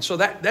through love. And so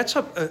that's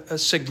a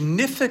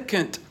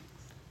significant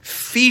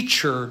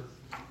feature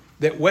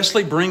that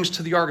Wesley brings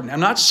to the argument. I'm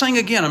not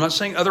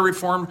saying other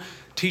Reformed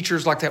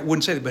teachers like that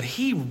wouldn't say that, but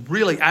he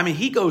really,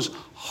 he goes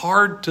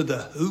hard to the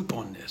hoop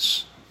on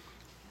this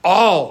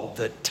all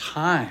the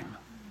time.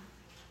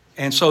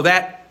 And so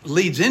that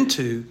leads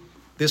into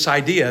this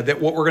idea that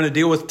what we're going to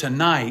deal with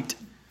tonight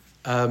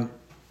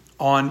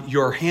on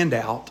your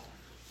handout,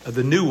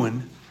 the new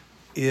one,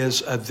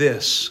 is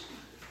this.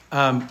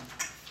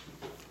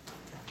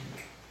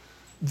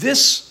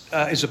 This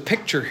is a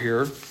picture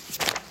here.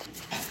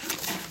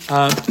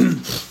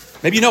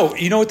 Maybe you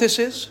know what this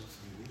is?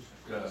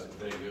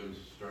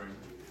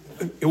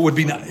 It would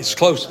be not. It's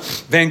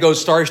close. Van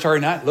Gogh's Starry, Starry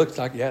Night. Looks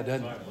like, yeah, it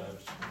doesn't.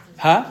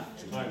 Huh?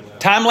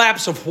 Time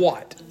lapse of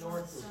what?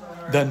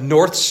 The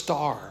North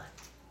Star.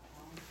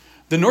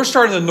 The North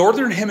Star in the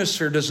northern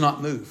hemisphere does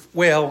not move.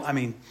 Well, I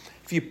mean,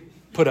 if you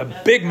put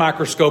a big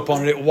microscope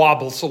on it, it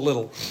wobbles a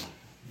little.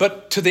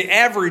 But to the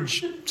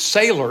average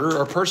sailor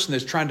or person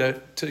that's trying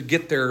to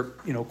get their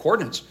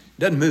coordinates, it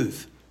doesn't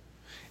move.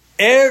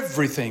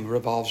 Everything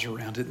revolves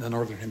around it in the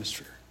northern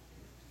hemisphere.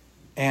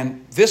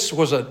 And this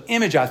was an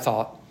image I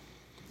thought,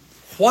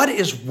 what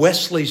is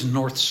Wesley's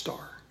North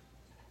Star?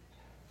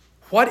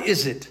 What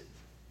is it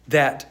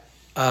that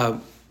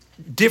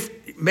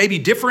maybe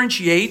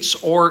differentiates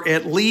or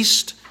at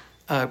least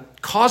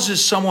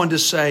causes someone to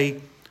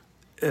say,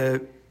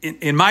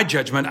 in my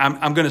judgment,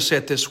 I'm going to say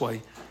it this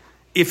way.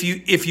 If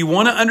you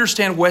want to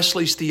understand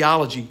Wesley's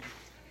theology,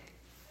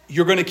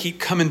 you're going to keep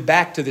coming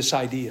back to this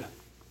idea.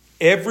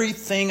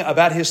 Everything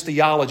about his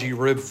theology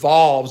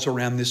revolves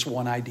around this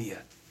one idea.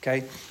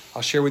 Okay?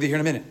 I'll share with you here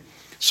in a minute.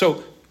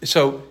 So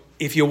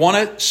if you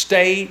want to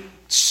stay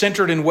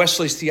centered in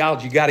Wesley's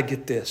theology, you got to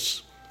get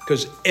this.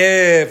 Because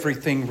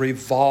everything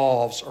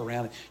revolves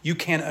around it. You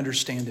can't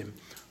understand him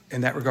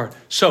in that regard.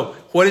 So,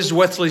 what is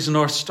Wesley's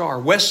North Star?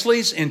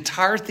 Wesley's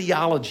entire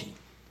theology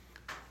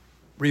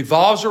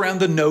revolves around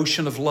the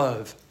notion of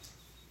love.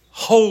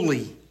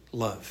 Holy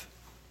love.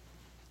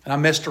 And I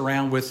messed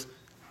around with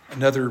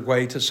another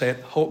way to say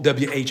it,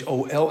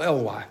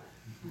 W-H-O-L-L-Y.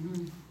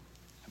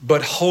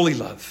 But holy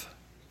love.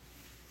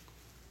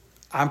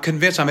 I'm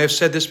convinced, I may have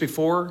said this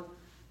before,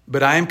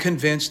 but I am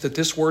convinced that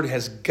this word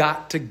has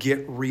got to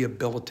get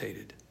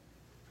rehabilitated.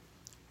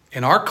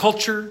 In our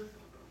culture,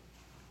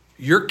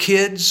 your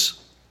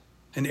kids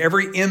and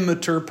every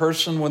immature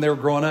person when they were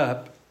growing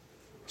up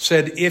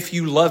said, if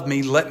you love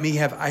me, let me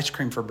have ice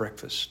cream for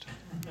breakfast.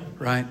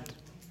 Right?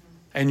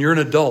 And you're an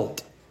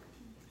adult.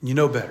 You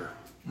know better.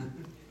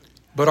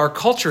 But our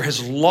culture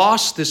has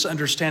lost this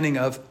understanding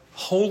of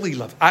holy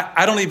love.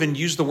 I don't even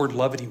use the word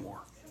love anymore.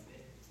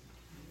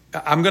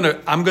 I'm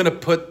gonna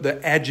put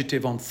the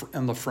adjective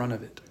on the front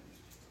of it.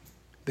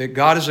 That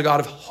God is a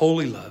God of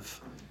holy love,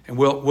 and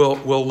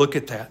we'll look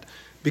at that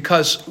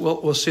because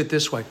we'll see it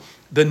this way: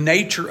 the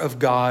nature of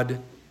God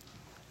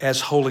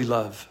as holy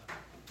love.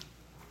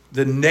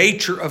 The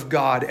nature of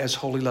God as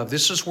holy love.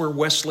 This is where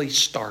Wesley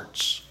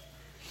starts.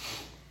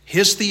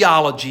 His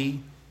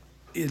theology,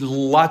 in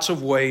lots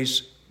of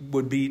ways,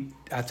 would be,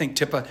 I think,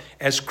 Tippa,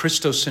 as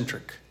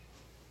Christocentric.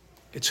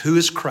 It's who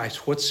is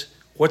Christ?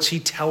 What's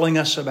he telling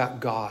us about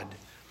God?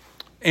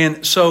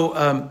 And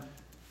so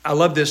I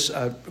love this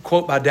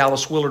quote by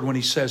Dallas Willard when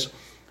he says,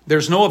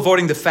 there's no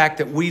avoiding the fact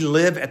that we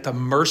live at the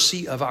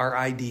mercy of our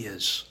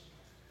ideas.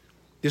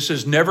 This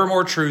is never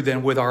more true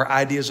than with our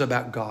ideas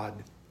about God.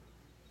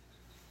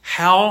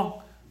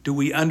 How do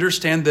we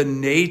understand the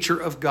nature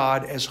of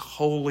God as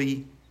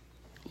holy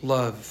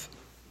love?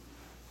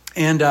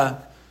 And,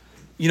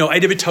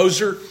 A.W.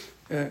 Tozer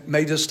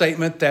made a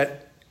statement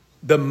that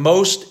the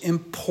most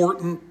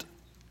important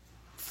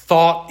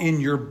thought in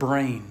your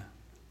brain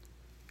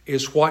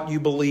is what you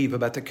believe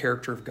about the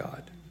character of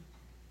God.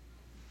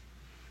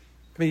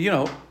 I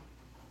mean,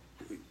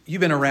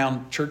 you've been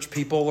around church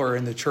people or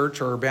in the church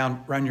or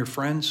around your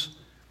friends.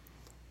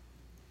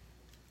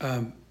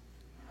 And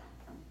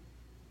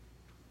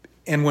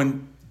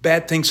when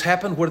bad things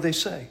happen, what do they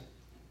say?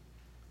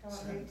 God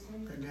hates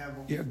me. The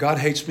devil. Yeah, God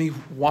hates me.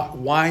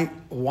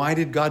 Why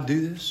did God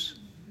do this?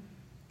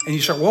 And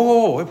you start,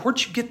 whoa,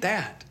 where'd you get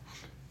that?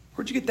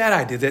 Where'd you get that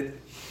idea that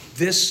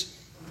this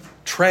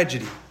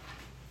tragedy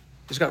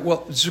has got?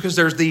 Well, it's because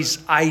there's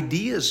these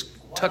ideas.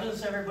 Why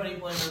does everybody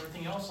blame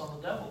everything else on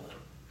the devil then?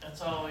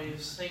 That's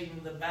always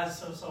Satan. The bad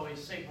stuff's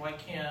always Satan. Why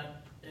can't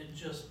it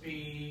just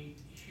be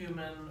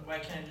human? Why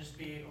can't it just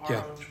be our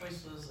own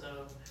choices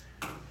of?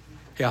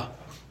 Yeah.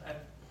 I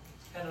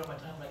had it on my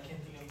tongue, but I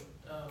can't think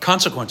of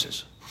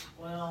Consequences.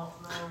 Well,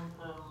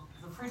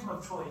 the freedom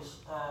of choice.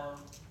 Oh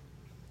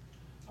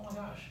my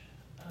gosh.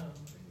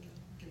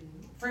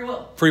 Free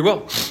will. Free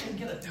will. I didn't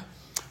get it.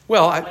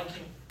 Well,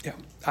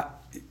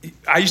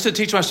 I used to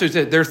teach my students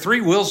that there are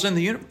three wills in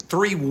the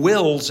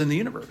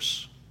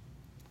universe: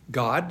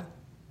 God,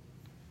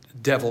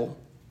 devil,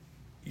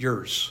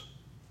 yours.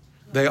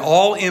 They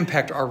all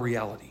impact our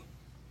reality.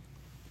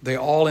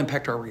 Now,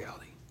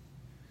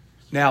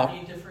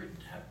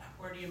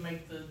 where do you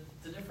make the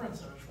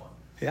difference in which one?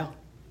 Yeah.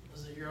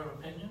 Is it your own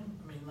opinion?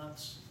 I mean,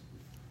 that's.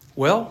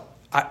 Well,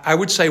 I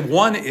would say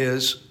one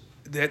is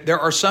that there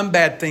are some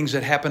bad things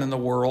that happen in the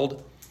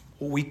world,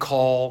 what we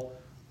call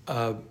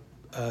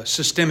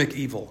systemic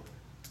evil,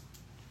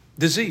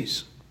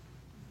 disease.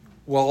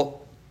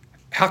 Well,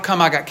 how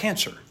come I got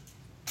cancer?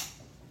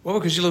 Well,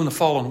 because you live in a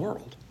fallen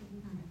world.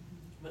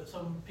 But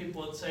some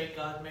people would say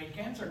God made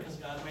cancer because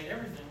God made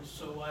everything.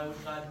 So why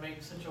would God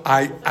make such a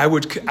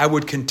I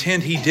would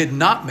contend he did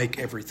not make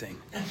everything.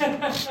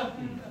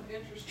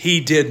 He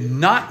did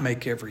not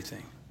make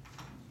everything.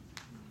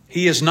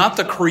 He is not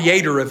the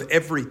creator of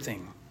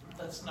everything.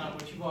 That's not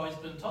what you've always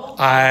been told.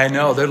 I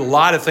know. There's a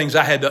lot of things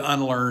I had to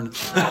unlearn.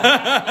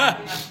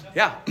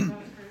 Yeah.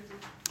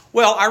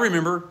 Well, I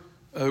remember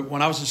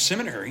when I was in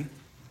seminary,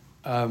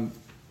 you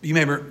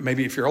remember,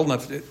 maybe if you're old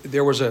enough,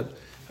 there was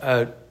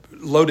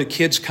load of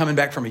kids coming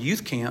back from a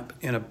youth camp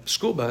in a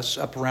school bus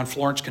up around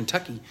Florence,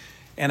 Kentucky.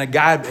 And a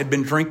guy had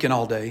been drinking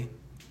all day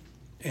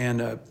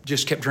and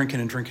just kept drinking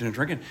and drinking and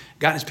drinking.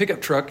 Got in his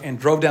pickup truck and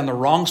drove down the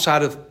wrong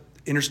side of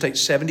Interstate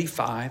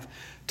 75,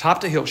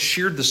 topped a hill,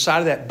 sheared the side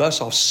of that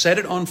bus off, set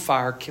it on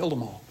fire, killed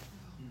them all.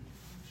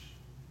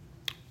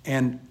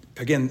 And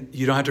again,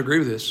 you don't have to agree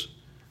with this,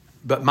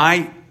 but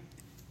my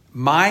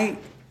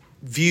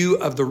view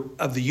of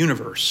the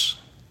universe,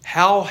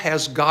 how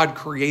has God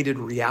created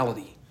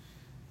reality?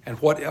 And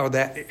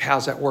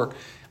how's that work?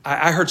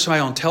 I heard somebody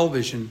on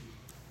television,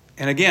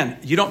 and again,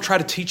 you don't try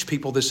to teach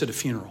people this at a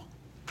funeral.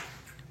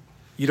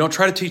 You don't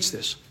try to teach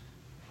this.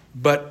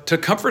 But to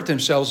comfort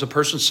themselves, a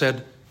person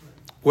said,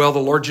 well, the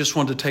Lord just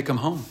wanted to take them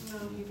home. No,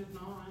 he did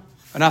not.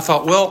 And I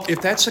thought, well,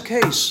 if that's the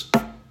case,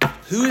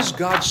 who is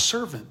God's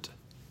servant?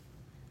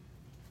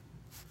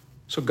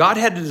 So God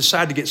had to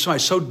decide to get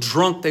somebody so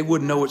drunk they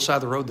wouldn't know what side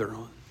of the road they're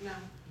on. No.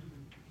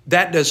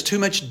 That does too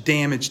much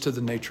damage to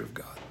the nature of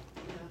God.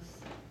 Yes.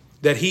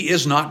 That he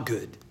is not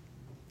good.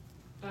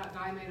 That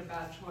guy made a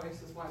bad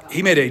choice is why that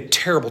He made a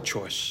terrible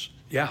choice.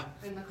 Yeah,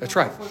 and the that's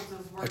right.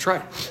 consequences were That's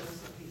right. for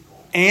innocent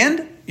people.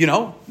 And,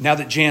 now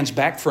that Jan's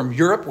back from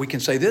Europe, we can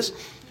say this.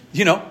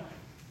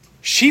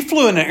 She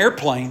flew in an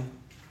airplane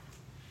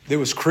that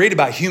was created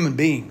by human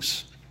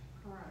beings.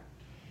 Correct.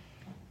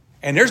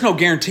 And there's no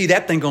guarantee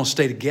that thing going to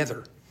stay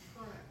together.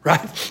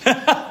 Correct.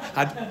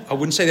 Right? I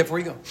wouldn't say that before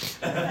you go.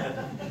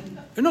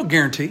 There's no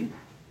guarantee.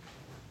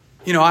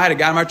 I had a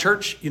guy in my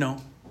church,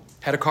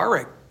 had a car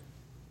wreck.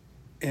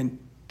 And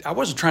I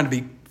wasn't trying to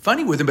be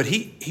funny with him, but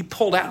he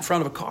pulled out in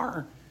front of a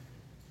car,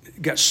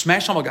 got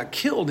smashed, almost got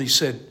killed. And he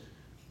said,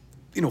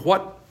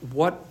 what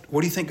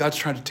do you think God's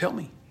trying to tell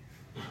me?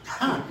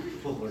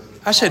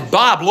 I said,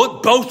 Bob,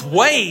 look both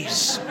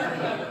ways.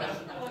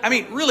 I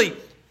mean, really,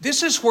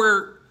 this is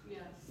where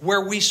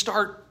we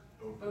start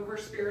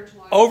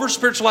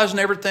over-spiritualizing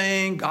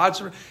everything.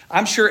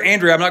 I'm sure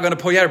Andrea, I'm not going to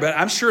pull you out of it, but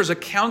I'm sure as a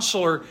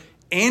counselor,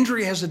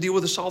 Andrea has to deal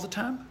with this all the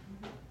time.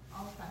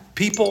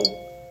 People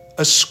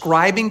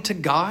ascribing to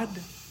God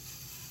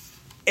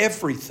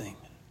everything.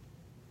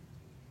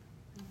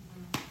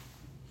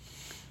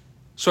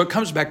 So it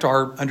comes back to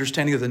our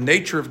understanding of the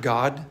nature of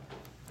God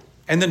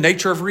and the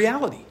nature of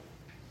reality.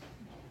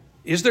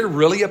 Is there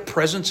really a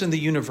presence in the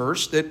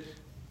universe that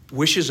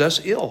wishes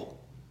us ill?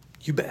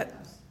 You bet.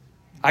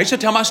 I used to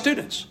tell my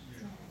students,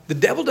 the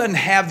devil doesn't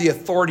have the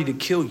authority to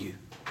kill you,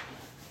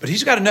 but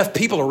he's got enough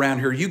people around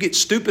here. You get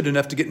stupid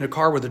enough to get in a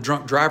car with a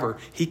drunk driver,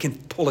 he can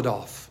pull it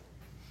off.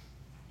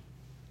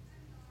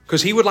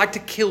 Because he would like to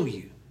kill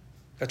you.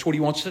 That's what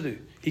he wants to do.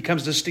 He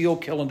comes to steal,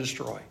 kill, and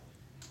destroy.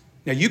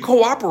 Now, you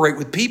cooperate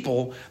with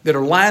people that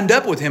are lined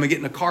up with him and get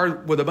in a car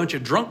with a bunch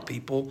of drunk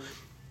people,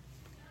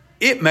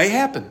 it may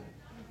happen.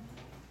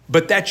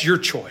 But that's your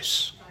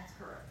choice. That's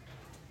correct.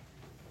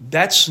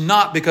 That's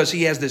not because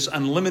he has this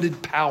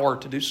unlimited power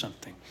to do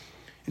something.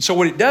 And so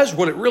what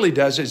it really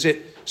does is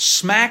it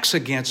smacks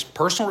against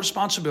personal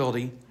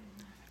responsibility,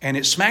 and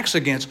it smacks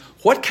against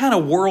what kind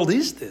of world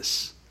is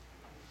this?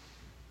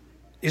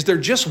 Is there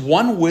just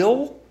one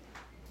will?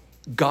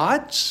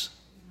 God's?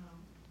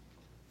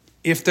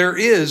 If there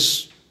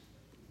is,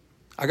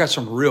 I got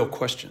some real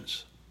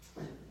questions.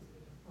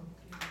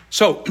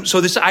 So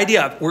this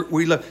idea of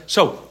we love.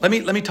 So let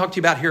me talk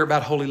to you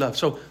about holy love.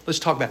 So let's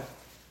talk about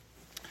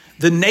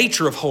the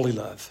nature of holy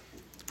love.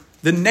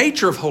 The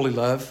nature of holy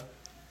love.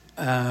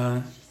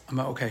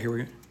 Okay, here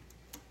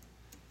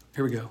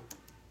we go.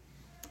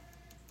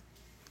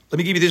 Let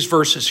me give you these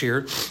verses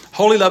here.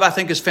 Holy love, I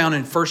think, is found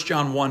in 1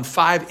 John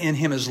 1:5. In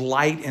him is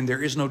light, and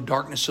there is no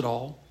darkness at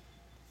all.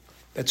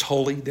 That's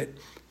holy. That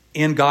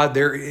in God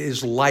there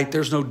is light.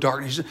 There's no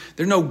darkness.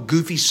 There's no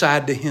goofy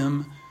side to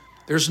him.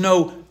 There's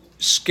no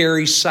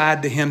scary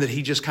side to him that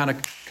he just kind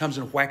of comes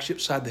and whacks you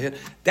upside the head.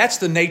 That's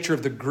the nature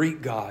of the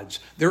Greek gods.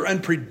 They're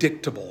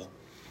unpredictable.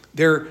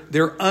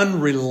 They're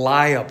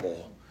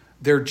unreliable.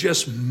 They're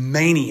just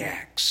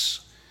maniacs.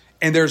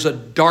 And there's a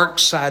dark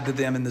side to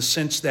them in the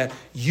sense that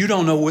you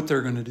don't know what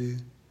they're going to do.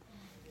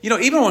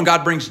 Even when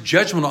God brings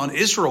judgment on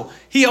Israel,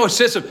 he always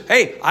says,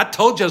 hey, I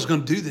told you I was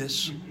going to do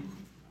this.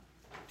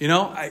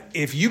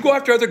 If you go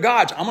after other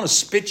gods, I'm going to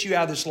spit you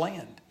out of this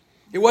land.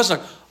 It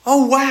wasn't like,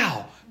 oh,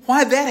 wow,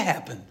 why'd that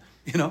happen?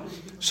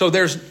 So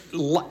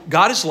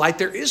God is light.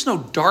 There is no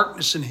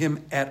darkness in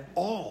him at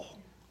all.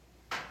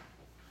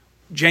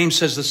 James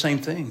says the same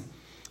thing.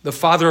 The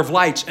Father of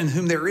lights, in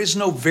whom there is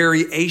no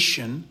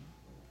variation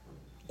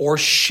or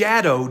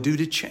shadow due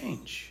to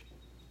change.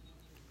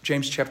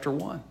 James chapter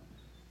 1.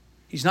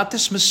 He's not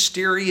this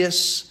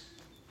mysterious,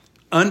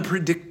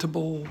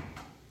 unpredictable,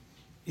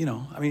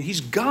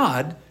 he's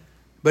God,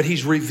 but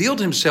he's revealed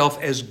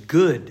himself as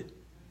good.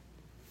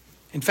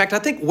 In fact, I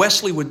think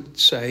Wesley would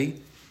say,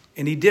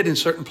 and he did in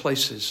certain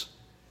places,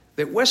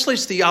 that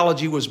Wesley's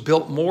theology was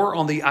built more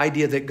on the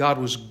idea that God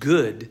was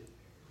good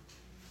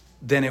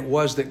than it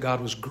was that God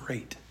was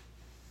great.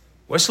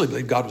 Wesley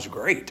believed God was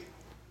great,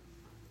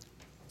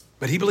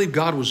 but he believed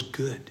God was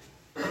good,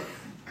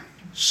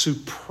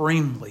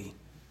 supremely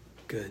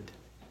good.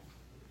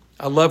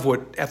 I love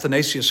what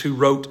Athanasius, who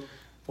wrote,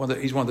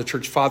 he's one of the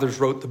church fathers,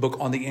 wrote the book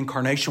on the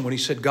incarnation when he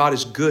said, God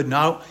is good.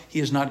 No, he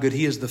is not good.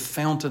 He is the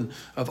fountain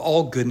of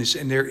all goodness,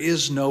 and there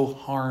is no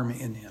harm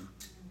in him.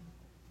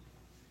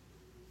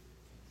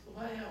 So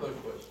I have a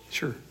question.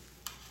 Sure.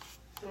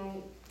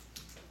 So,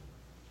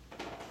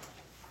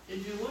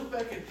 if you look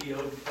back at the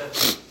Old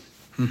Testament,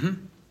 Mm-hmm.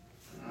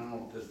 I don't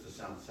want this to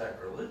sound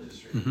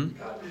sacrilegious, or Mhm.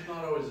 God was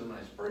not always a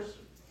nice person.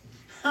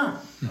 Huh.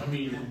 I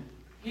mean,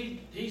 he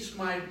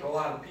smited a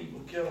lot of people,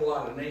 killed a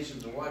lot of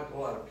nations, and wiped a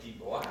lot of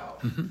people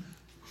out. Mm-hmm.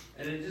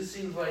 And it just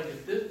seems like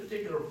at this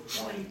particular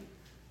point,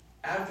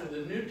 after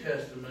the New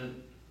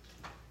Testament,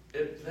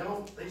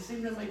 they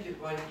seem to make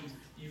it like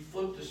you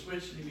flipped a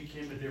switch and he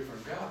became a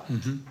different God.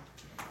 Mm-hmm.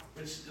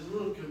 Which is a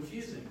little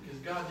confusing, because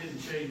God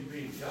didn't change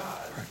being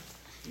God. Right.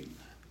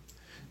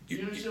 You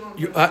understand what I'm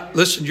trying to say?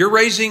 Listen, you're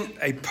raising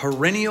a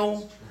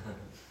perennial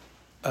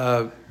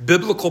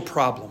biblical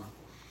problem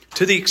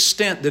to the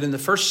extent that in the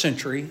first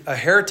century, a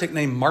heretic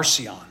named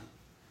Marcion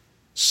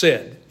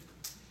said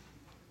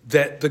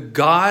that the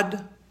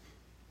God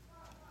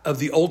of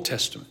the Old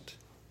Testament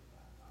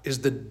is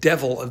the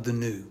devil of the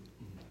New.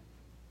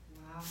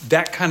 Wow.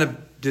 That kind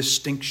of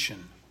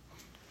distinction.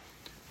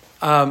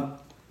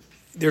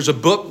 There's a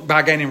book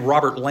by a guy named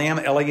Robert Lamb,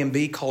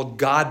 Lamb, called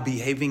God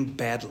Behaving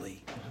Badly.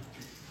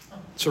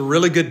 It's a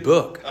really good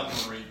book. I'm going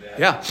to read that.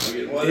 Yeah.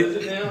 Okay, what is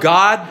it now?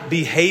 God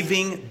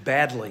Behaving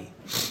Badly.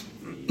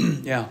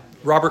 Yeah.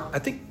 Robert, I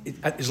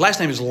think his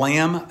last name is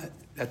Lamb.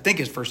 I think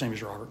his first name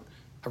is Robert.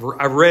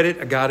 I've read it.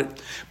 I got it.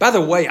 By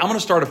the way, I'm going to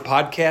start a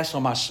podcast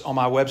on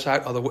my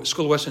website, on the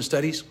School of Western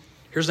Studies.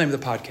 Here's the name of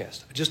the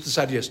podcast. I just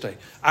decided yesterday.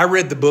 I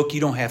read the book.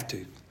 You don't have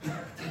to.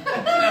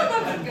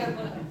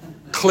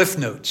 Cliff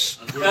Notes.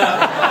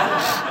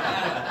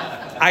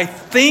 I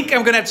think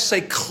I'm going to have to say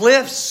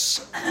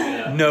Cliff's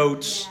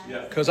Notes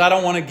because I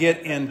don't want to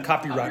get in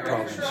copyright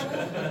problems.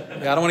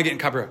 Yeah, I don't want to get in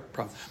copyright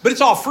problems. But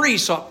it's all free,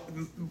 so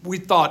we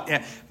thought.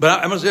 Yeah,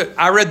 but I'm going to say,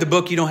 I read the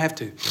book. You don't have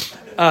to.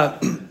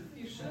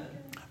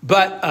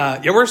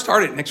 But we're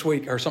starting next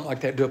week or something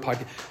like that. Do a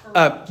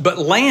podcast. But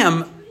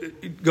Lamb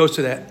goes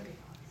to that.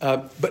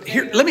 But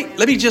here, let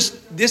me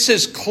just. This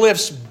is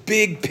Cliff's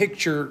big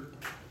picture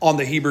on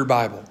the Hebrew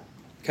Bible.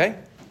 Okay.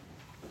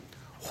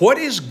 What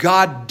is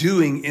God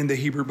doing in the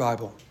Hebrew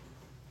Bible?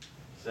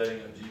 Setting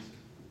up Jesus.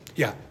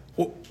 Yeah.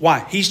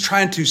 Why? He's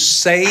trying to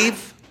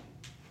save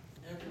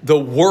the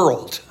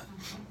world.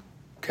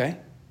 Okay.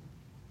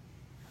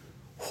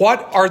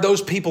 What are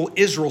those people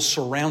Israel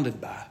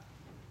surrounded by?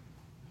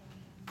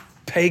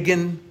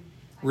 Pagan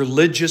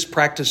religious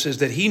practices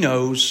that he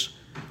knows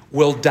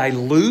will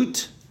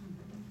dilute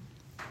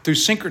through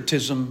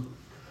syncretism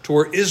to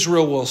where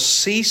Israel will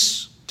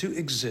cease to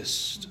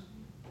exist.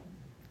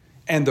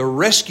 And the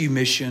rescue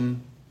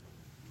mission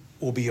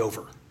will be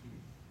over.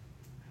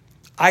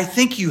 I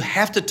think you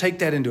have to take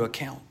that into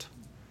account.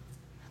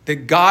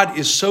 That God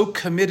is so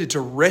committed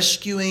to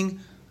rescuing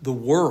the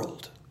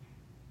world.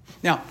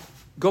 Now,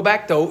 go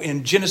back though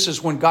in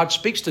Genesis when God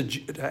speaks to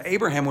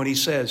Abraham when he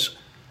says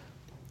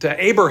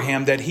to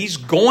Abraham that he's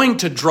going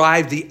to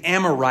drive the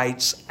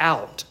Amorites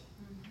out.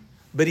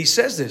 But he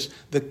says this,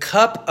 the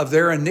cup of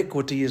their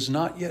iniquity is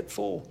not yet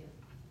full.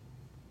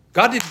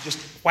 God didn't just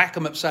whack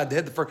them upside the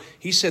head.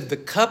 He said the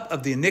cup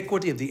of the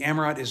iniquity of the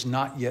Amorite is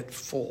not yet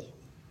full.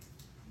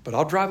 But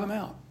I'll drive them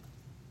out.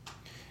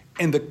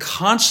 And the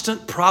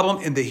constant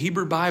problem in the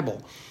Hebrew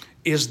Bible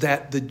is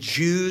that the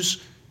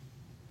Jews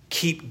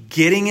keep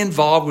getting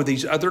involved with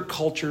these other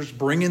cultures,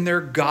 bringing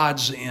their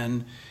gods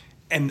in,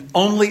 and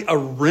only a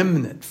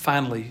remnant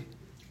finally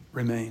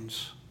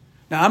remains.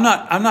 Now,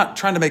 I'm not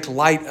trying to make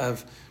light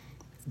of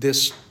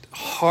this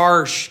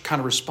harsh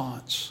kind of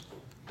response.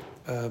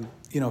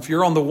 If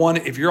you're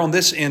on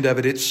this end of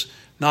it, it's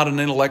not an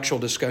intellectual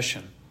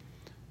discussion.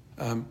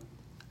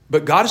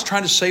 But God is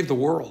trying to save the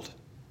world.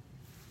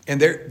 And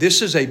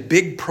this is a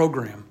big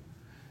program.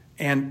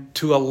 And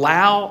to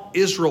allow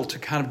Israel to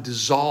kind of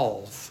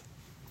dissolve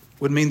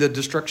would mean the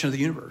destruction of the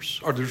universe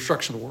or the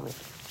destruction of the world.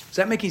 Does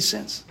that make any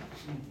sense?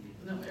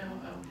 No,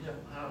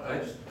 I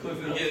just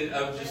couldn't get it.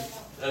 I'm just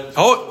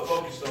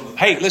focused on the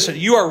Hey, listen,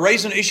 you are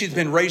raising an issue that's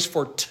been raised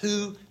for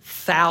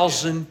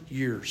 2,000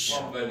 years.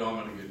 Well, I'm glad I'm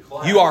in a good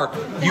class. You are.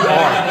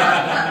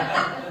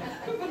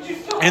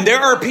 And there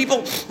are people,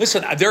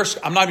 listen,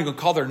 I'm not even going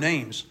to call their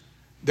names.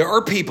 There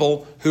are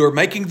people who are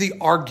making the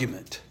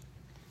argument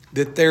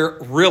that there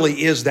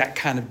really is that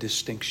kind of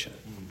distinction.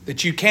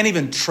 That you can't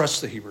even trust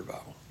the Hebrew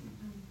Bible.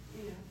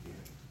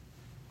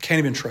 Can't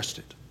even trust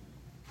it.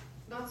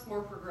 That's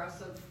more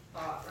progressive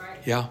thought, right?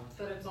 Yeah.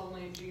 That it's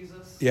only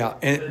Jesus. Yeah.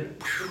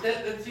 But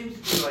that seems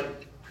to be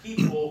like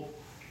people,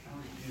 I don't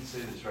know if you can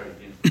say this right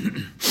again,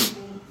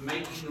 people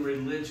making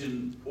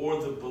religion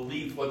or the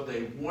belief what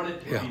they want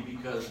it to be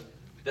because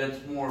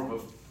that's more of a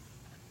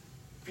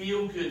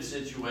feel-good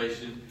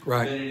situation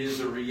Right. than it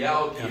is a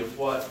reality of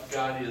what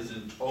God is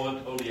in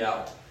totality.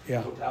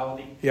 Yeah.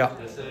 Totality? Yeah.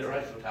 Did I say it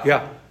right? Totality?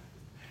 Yeah.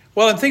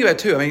 Well, and think about it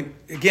too. I mean,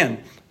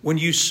 again, when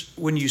you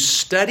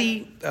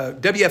study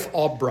W.F.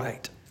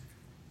 Albright,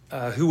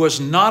 who was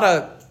not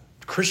a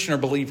Christian or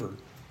believer,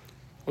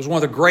 was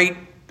one of the great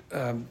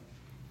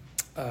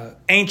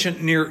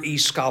ancient Near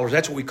East scholars.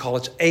 That's what we call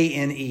it. It's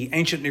ANE,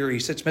 ancient Near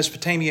East. It's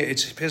Mesopotamia,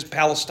 it's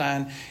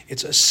Palestine,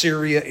 it's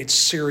Assyria, it's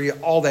Syria,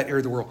 all that area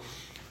of the world.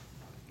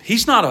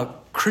 He's not a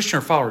Christian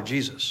or follower of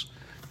Jesus.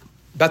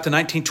 About the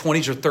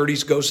 1920s or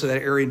 30s, goes to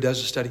that area and does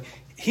a study.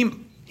 He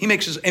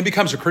makes his, and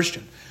becomes a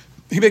Christian.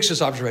 He makes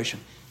this observation.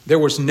 There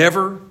was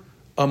never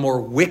a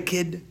more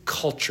wicked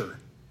culture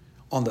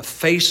on the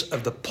face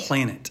of the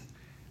planet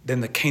than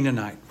the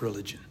Canaanite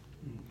religion.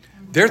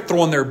 They're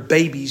throwing their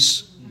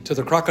babies to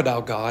the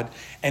crocodile god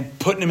and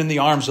putting them in the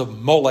arms of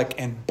Molech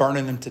and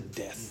burning them to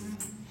death.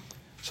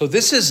 So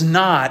this is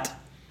not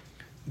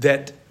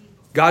that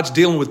God's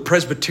dealing with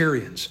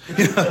Presbyterians.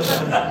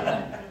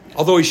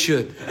 Although he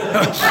should.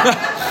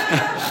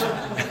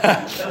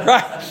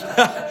 Right?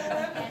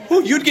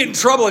 Well, you'd get in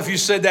trouble if you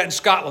said that in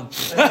Scotland.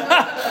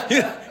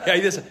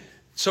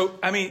 So,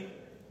 I mean,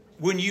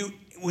 when you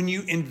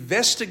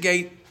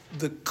investigate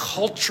the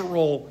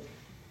cultural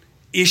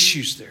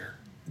issues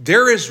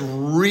there is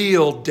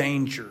real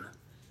danger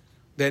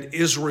that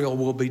Israel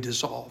will be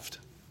dissolved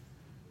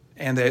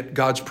and that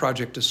God's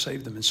project to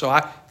save them. And so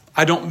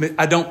I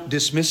don't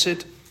dismiss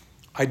it.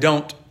 I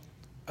don't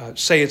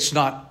say it's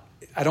not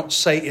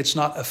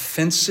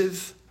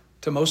offensive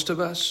to most of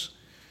us.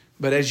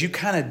 But as you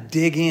kind of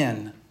dig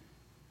in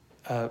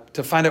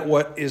to find out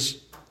what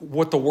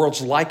the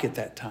world's like at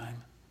that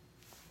time,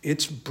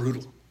 it's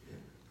brutal.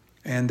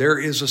 And there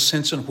is a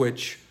sense in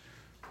which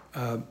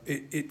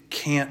it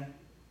can't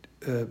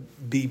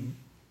be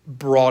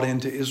brought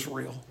into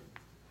Israel.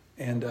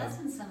 And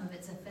Wasn't some of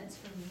its offense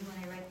for me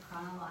when I read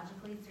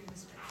chronologically through the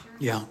scriptures?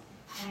 Yeah.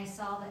 And I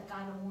saw that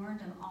God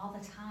warned him all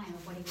the time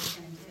of what he was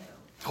going to do.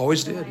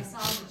 Always so did. When I saw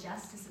the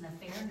justice and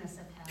the fairness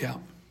of him, Yeah.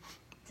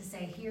 to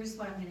say, here's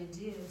what I'm going to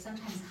do,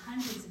 sometimes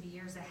hundreds of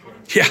years ahead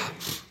of Yeah. time,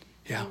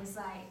 Yeah. it was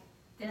like,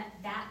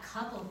 that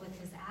coupled with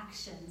his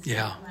actions,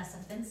 Yeah. less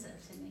offensive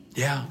to me.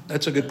 Yeah,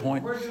 that's a good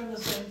point. We're doing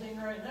the same thing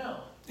right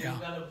now. Yeah.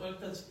 We've got a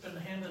book that's been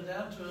handed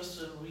down to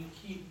us, and we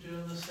keep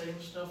doing the same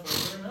stuff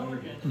over and over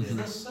again. It's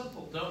this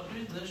simple. Don't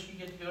do this, you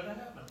get to go to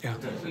heaven. Yeah.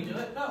 If we do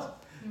it, no.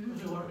 We want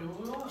to do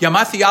what we want. Yeah,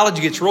 my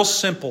theology gets real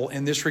simple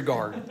in this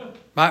regard.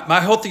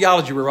 My whole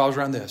theology revolves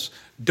around this.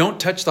 Don't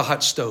touch the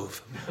hot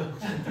stove.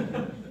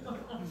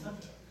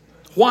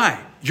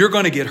 Why? You're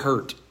going to get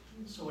hurt.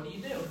 So what do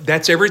you do?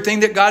 That's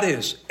everything that God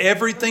is.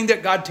 Everything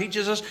that God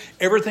teaches us,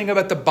 everything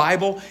about the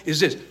Bible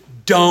is this.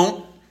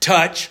 Don't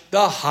touch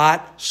the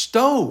hot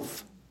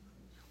stove.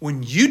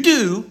 When you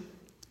do,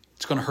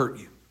 it's going to hurt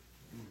you.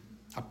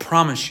 I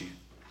promise you.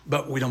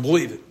 But we don't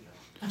believe it.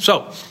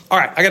 So, all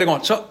right, I got to go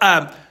on.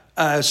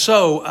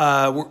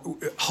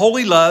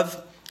 Holy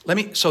love.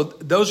 So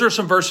those are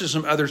some verses,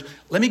 some others.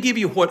 Let me give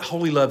you what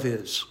holy love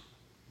is.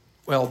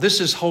 Well, this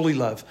is holy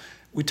love.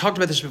 We talked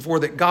about this before,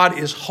 that God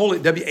is holy,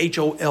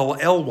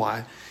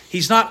 WHOLLY.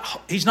 He's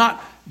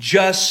not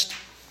just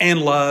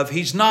and love.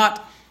 He's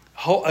not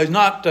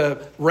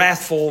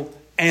wrathful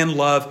and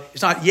love.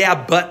 It's not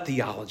yeah, but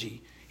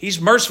theology. He's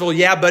merciful,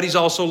 yeah, but he's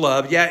also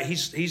love. Yeah,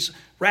 he's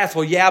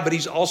wrathful, yeah, but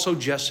he's also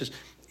justice.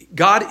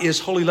 God is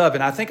holy love.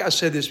 And I think I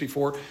said this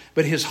before,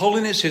 but his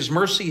holiness, his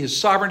mercy, his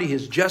sovereignty,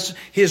 his justice,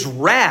 his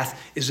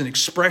wrath is an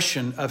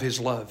expression of his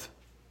love.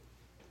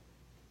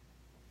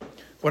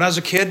 When I was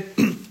a kid,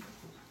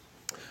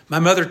 my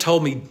mother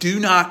told me, do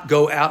not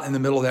go out in the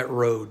middle of that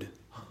road.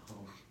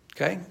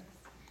 Okay?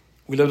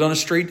 We lived on a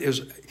street.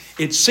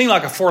 It seemed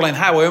like a 4-lane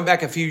highway. I went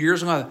back a few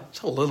years ago.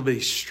 It's a little bitty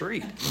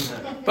street.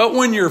 But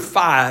when you're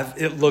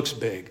 5, it looks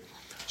big.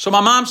 So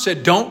my mom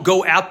said, don't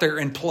go out there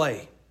and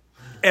play.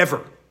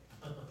 Ever.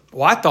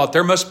 Well, I thought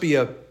there must be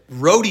a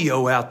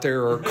rodeo out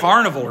there or a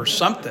carnival or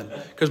something.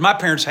 Because my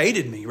parents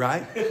hated me,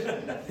 right?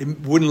 They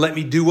wouldn't let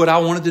me do what I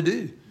wanted to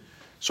do.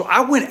 So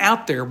I went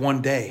out there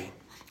one day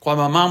while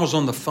my mom was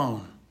on the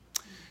phone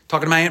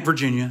talking to my Aunt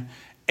Virginia.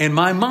 And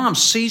my mom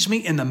sees me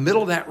in the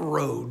middle of that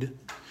road.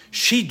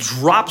 She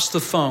drops the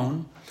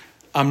phone.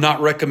 I'm not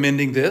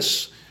recommending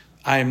this.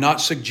 I am not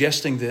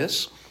suggesting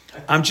this.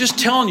 I'm just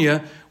telling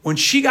you, when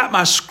she got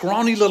my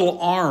scrawny little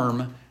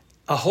arm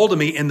a hold of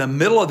me in the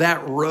middle of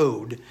that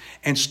road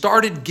and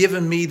started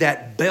giving me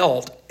that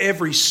belt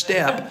every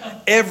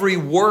step, every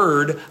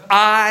word,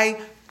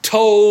 I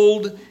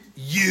told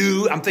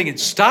you. I'm thinking,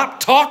 stop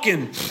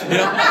talking.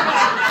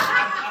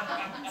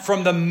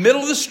 From the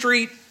middle of the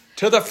street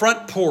to the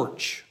front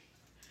porch.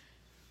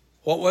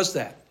 What was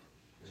that?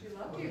 She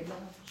loved you.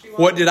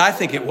 What did I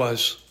think it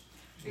was?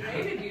 She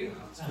hated you.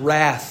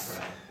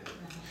 Wrath.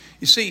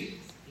 You see,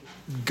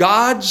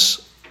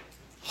 God's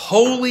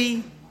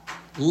holy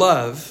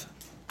love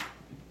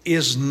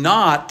is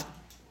not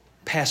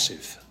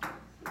passive.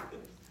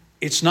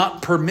 It's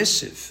not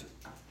permissive.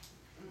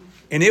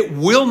 And it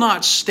will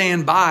not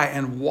stand by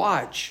and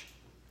watch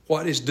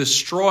what is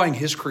destroying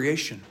his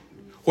creation,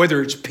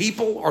 whether it's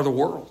people or the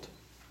world.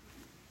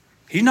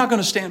 He's not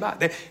going to stand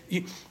by.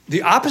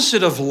 The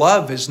opposite of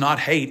love is not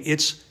hate.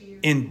 It's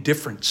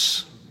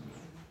indifference.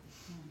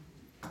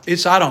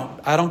 It's I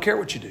don't care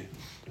what you do.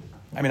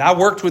 I mean, I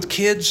worked with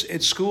kids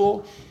at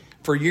school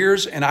for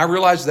years, and I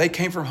realized they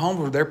came from home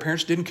where their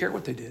parents didn't care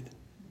what they did.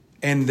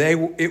 And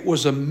it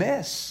was a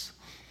mess.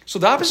 So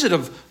the opposite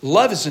of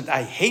love isn't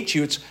I hate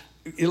you. It's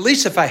at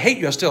least if I hate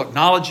you, I still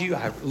acknowledge you.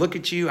 I look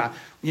at you.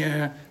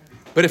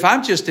 But if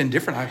I'm just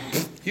indifferent,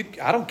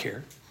 I don't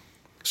care.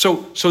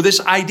 So this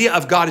idea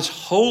of God is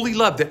holy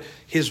love, that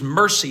his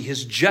mercy,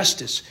 his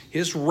justice,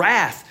 his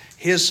wrath,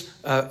 his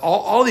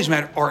all these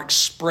matters are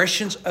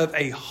expressions of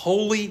a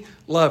holy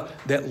love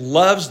that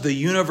loves the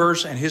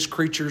universe and his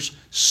creatures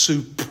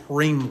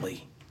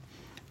supremely.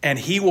 And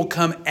he will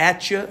come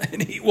at you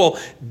and he will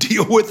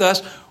deal with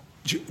us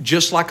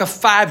just like a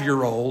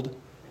 5-year-old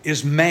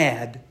is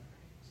mad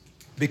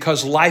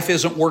because life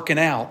isn't working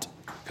out.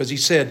 Because he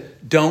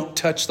said, don't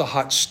touch the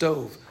hot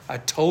stove. I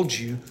told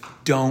you,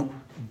 don't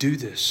do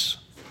this.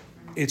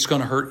 It's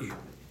going to hurt you.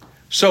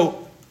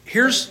 So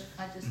here's...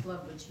 I just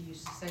love what you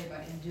used to say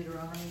about in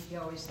Deuteronomy. He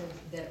always says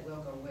that it will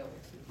go well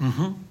with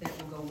you. That it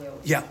will go well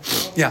with you. All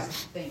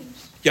these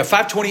things. Yeah,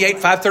 528,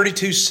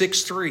 532,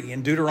 6:3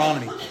 in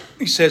Deuteronomy.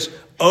 He says,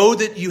 oh,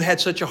 that you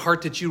had such a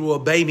heart that you will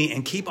obey me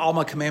and keep all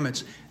my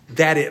commandments,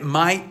 that it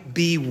might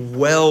be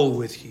well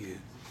with you.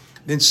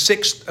 Then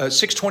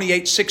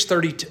 628,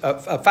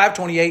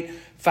 528,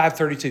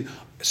 532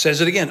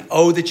 says it again.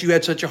 Oh, that you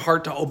had such a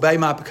heart to obey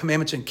my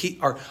commandments and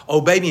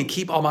obey me and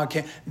keep all my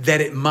commandments,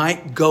 that it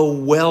might go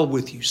well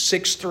with you.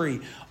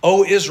 6:3.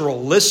 Oh,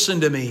 Israel,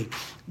 listen to me,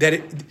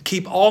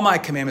 keep all my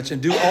commandments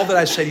and do all that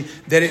I say to you,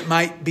 that it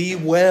might be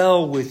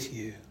well with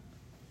you.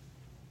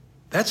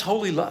 That's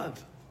holy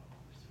love.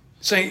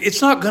 Saying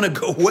it's not going to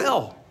go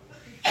well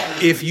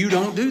if you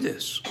don't do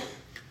this.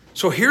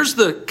 So here's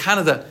the kind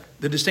of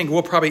the distinction.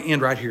 We'll probably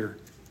end right here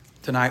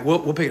tonight.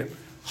 We'll pick it up.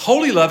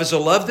 Holy love is a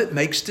love that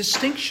makes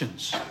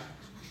distinctions.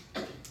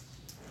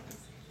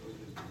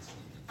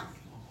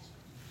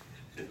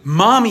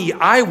 Mommy,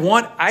 I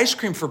want ice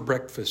cream for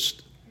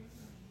breakfast.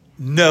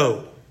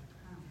 No,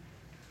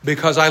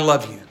 because I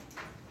love you.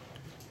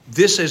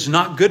 This is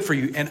not good for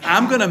you. And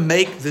I'm going to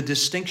make the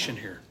distinction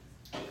here.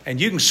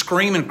 And you can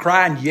scream and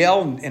cry and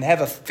yell and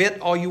have a fit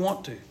all you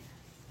want to.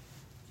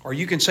 Or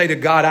you can say to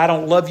God, I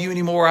don't love you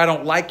anymore. I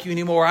don't like you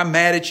anymore. I'm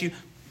mad at you.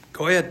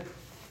 Go ahead.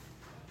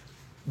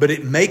 But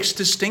it makes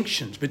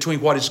distinctions between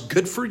what is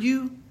good for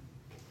you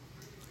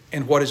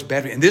and what is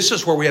bad for you. And this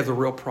is where we have the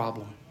real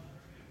problem.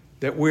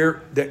 I've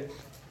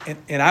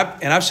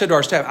said to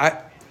our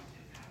staff,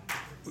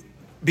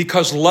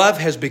 because love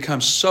has become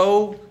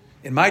so,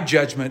 in my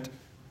judgment,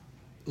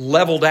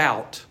 leveled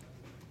out.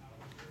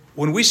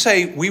 When we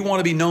say we want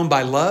to be known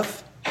by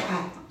love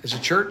as a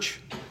church,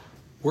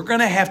 we're going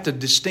to have to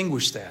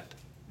distinguish that.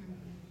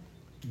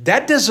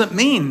 That doesn't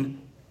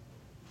mean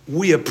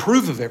we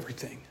approve of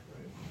everything.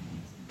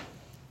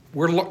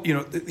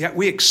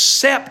 We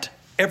accept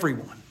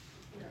everyone.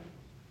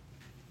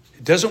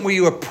 It doesn't mean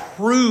you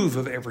approve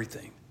of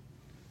everything.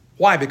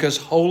 Why? Because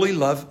holy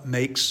love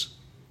makes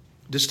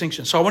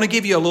distinction. So I want to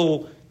give you a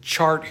little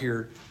chart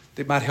here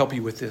that might help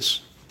you with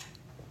this.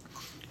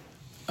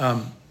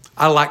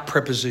 I like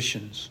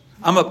prepositions.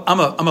 I'm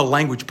a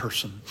language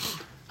person.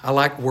 I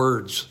like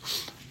words.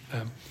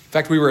 In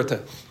fact, we were at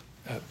the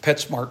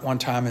PetSmart one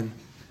time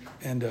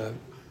and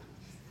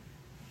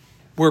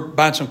we're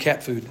buying some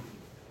cat food.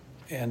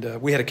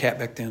 And we had a cat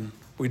back then.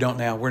 We don't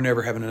now. We're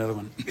never having another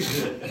one.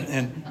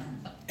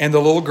 And the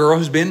little girl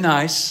who's been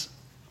nice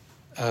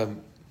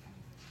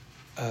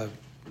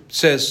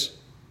says,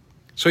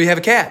 so you have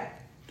a cat?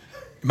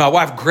 My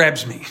wife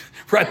grabs me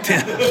right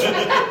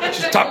then.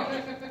 She's talking.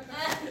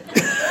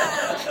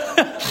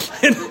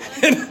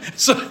 and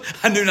so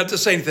I knew not to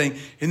say anything.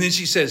 And then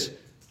she says,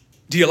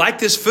 do you like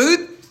this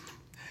food?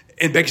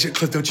 And Becky said,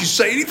 Cliff, don't you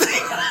say anything.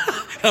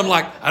 And I'm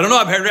like, I don't know.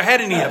 I've never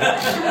had any of it.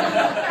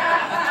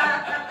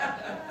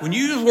 When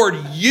you use the word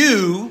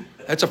you,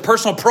 that's a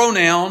personal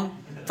pronoun,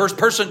 first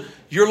person,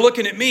 you're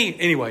looking at me.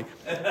 Anyway,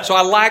 so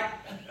I like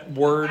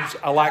words.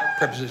 I like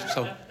prepositions.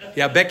 So,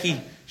 yeah, Becky,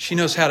 she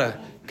knows how to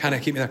kind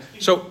of keep me there.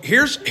 So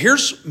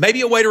here's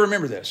maybe a way to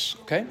remember this,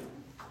 okay?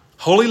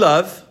 Holy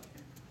love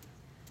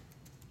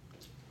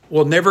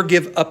will never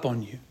give up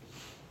on you.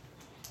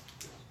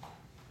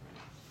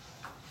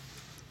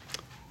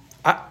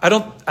 I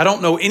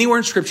don't know anywhere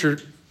in Scripture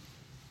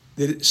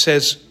that it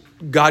says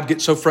God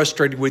gets so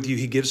frustrated with you,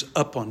 he gives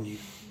up on you.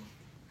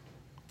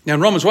 Now,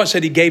 in Romans 1, it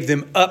said he gave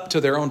them up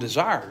to their own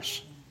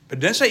desires. But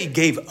it doesn't say he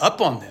gave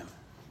up on them.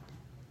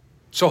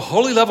 So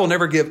holy love will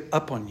never give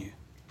up on you.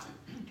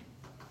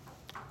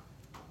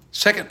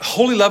 Second,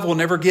 holy love will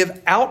never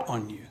give out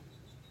on you.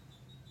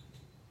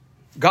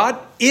 God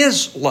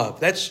is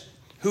love. That's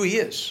who he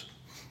is.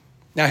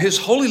 Now, his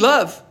holy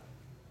love,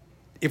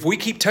 if we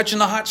keep touching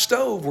the hot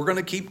stove, we're going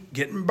to keep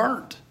getting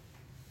burnt.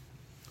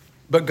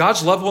 But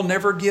God's love will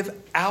never give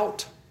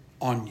out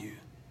on you.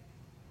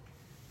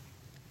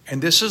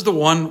 And this is the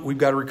one we've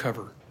got to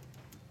recover.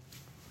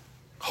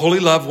 Holy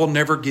love will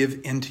never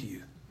give in to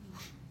you.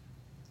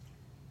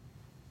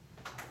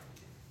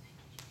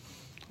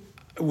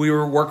 We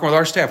were working with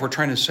our staff. We're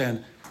trying to say,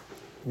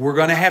 we're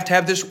going to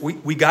have this.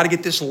 We got to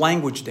get this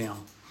language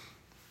down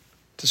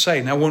to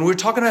say. Now, when we're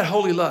talking about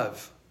holy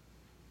love,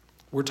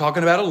 We're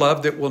talking about a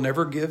love that will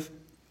never give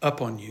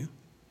up on you.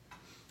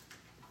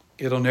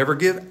 It'll never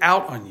give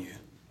out on you.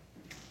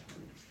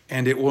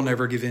 And it will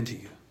never give in to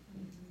you.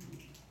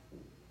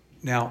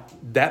 Now,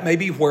 that may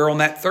be where on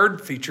that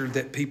third feature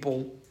that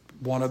people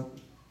want to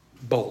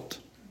bolt.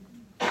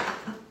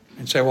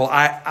 And say, well,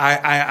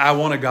 I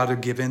want a God to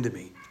give in to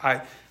me.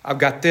 I've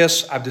got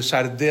this. I've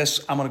decided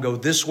this. I'm going to go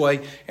this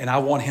way. And I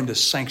want him to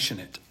sanction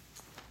it.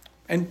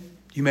 And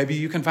maybe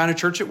you can find a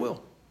church that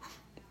will.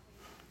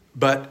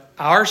 But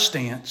our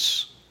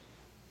stance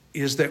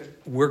is that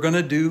we're going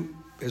to do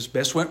as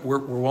best we're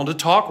willing to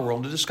talk. We're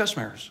willing to discuss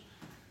matters.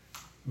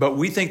 But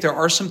we think there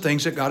are some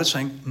things that God is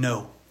saying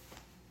no.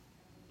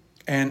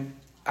 And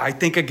I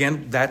think,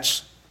 again,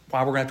 that's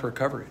why we're going to have to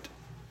recover it.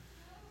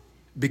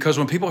 Because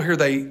when people hear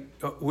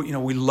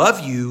we love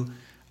you,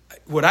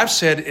 what I've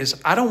said is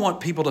I don't want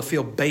people to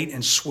feel bait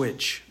and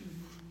switch.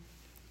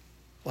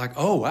 Like,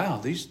 oh, wow,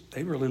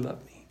 they really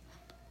love me.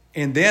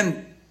 And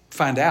then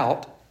find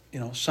out,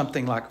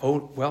 something like,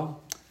 oh,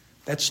 well,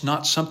 that's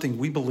not something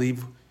we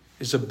believe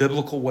is a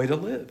biblical way to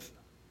live.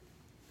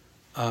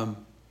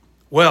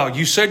 Well,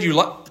 you said you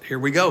love, here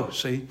we go,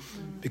 see?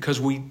 Because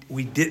we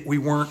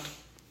weren't,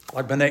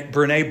 like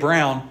Brene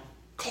Brown,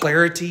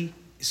 clarity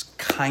is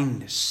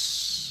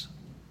kindness.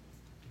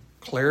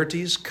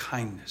 Clarity is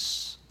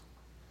kindness.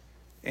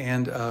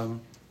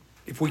 And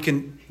if we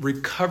can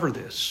recover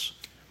this.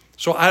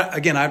 So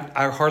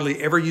I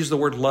hardly ever use the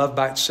word love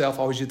by itself.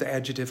 I always use the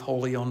adjective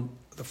holy on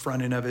the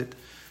front end of it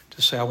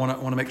to say I want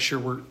to make sure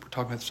we're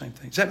talking about the same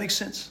thing. Does that make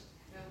sense?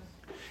 Yes.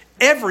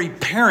 Every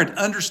parent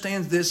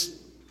understands this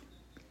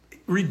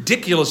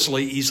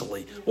ridiculously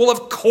easily. Well,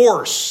 of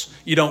course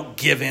you don't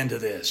give in to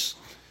this.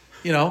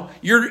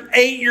 You're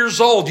 8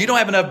 years old. You don't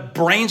have enough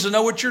brains to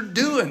know what you're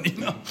doing.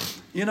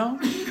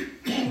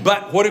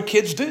 But what do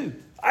kids do?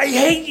 I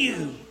hate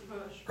you.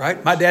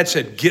 Right? My dad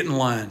said, get in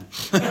line.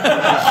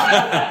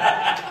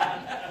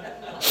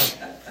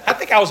 I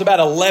think I was about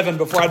 11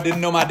 before I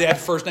didn't know my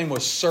dad's first name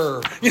was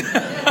Sir.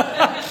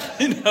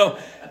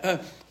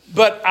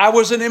 But I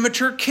was an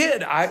immature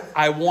kid.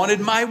 I wanted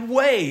my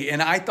way.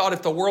 And I thought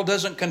if the world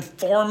doesn't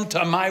conform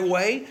to my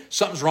way,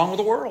 something's wrong with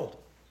the world.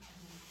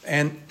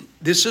 And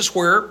this is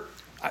where,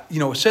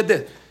 it said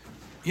that,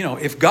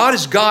 if God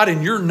is God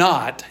and you're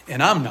not,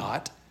 and I'm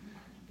not,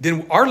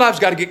 then our lives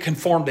got to get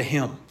conformed to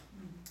him.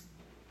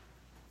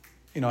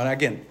 And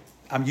again,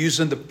 I'm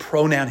using the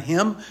pronoun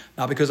him,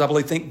 not because I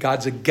really think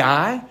God's a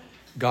guy.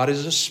 God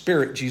is a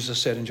spirit, Jesus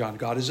said in John.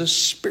 God is a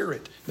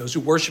spirit. Those who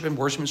worship him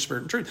in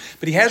spirit and truth.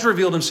 But he has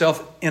revealed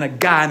himself in a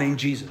guy named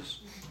Jesus.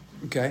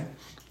 Okay?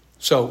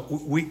 So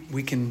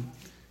we can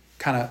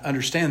kind of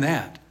understand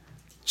that.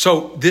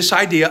 So this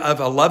idea of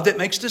a love that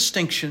makes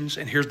distinctions,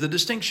 and here's the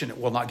distinction. It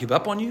will not give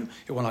up on you.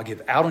 It will not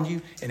give out on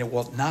you. And it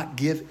will not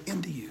give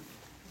into you.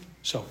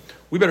 So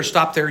we better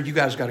stop there. You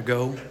guys got to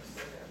go.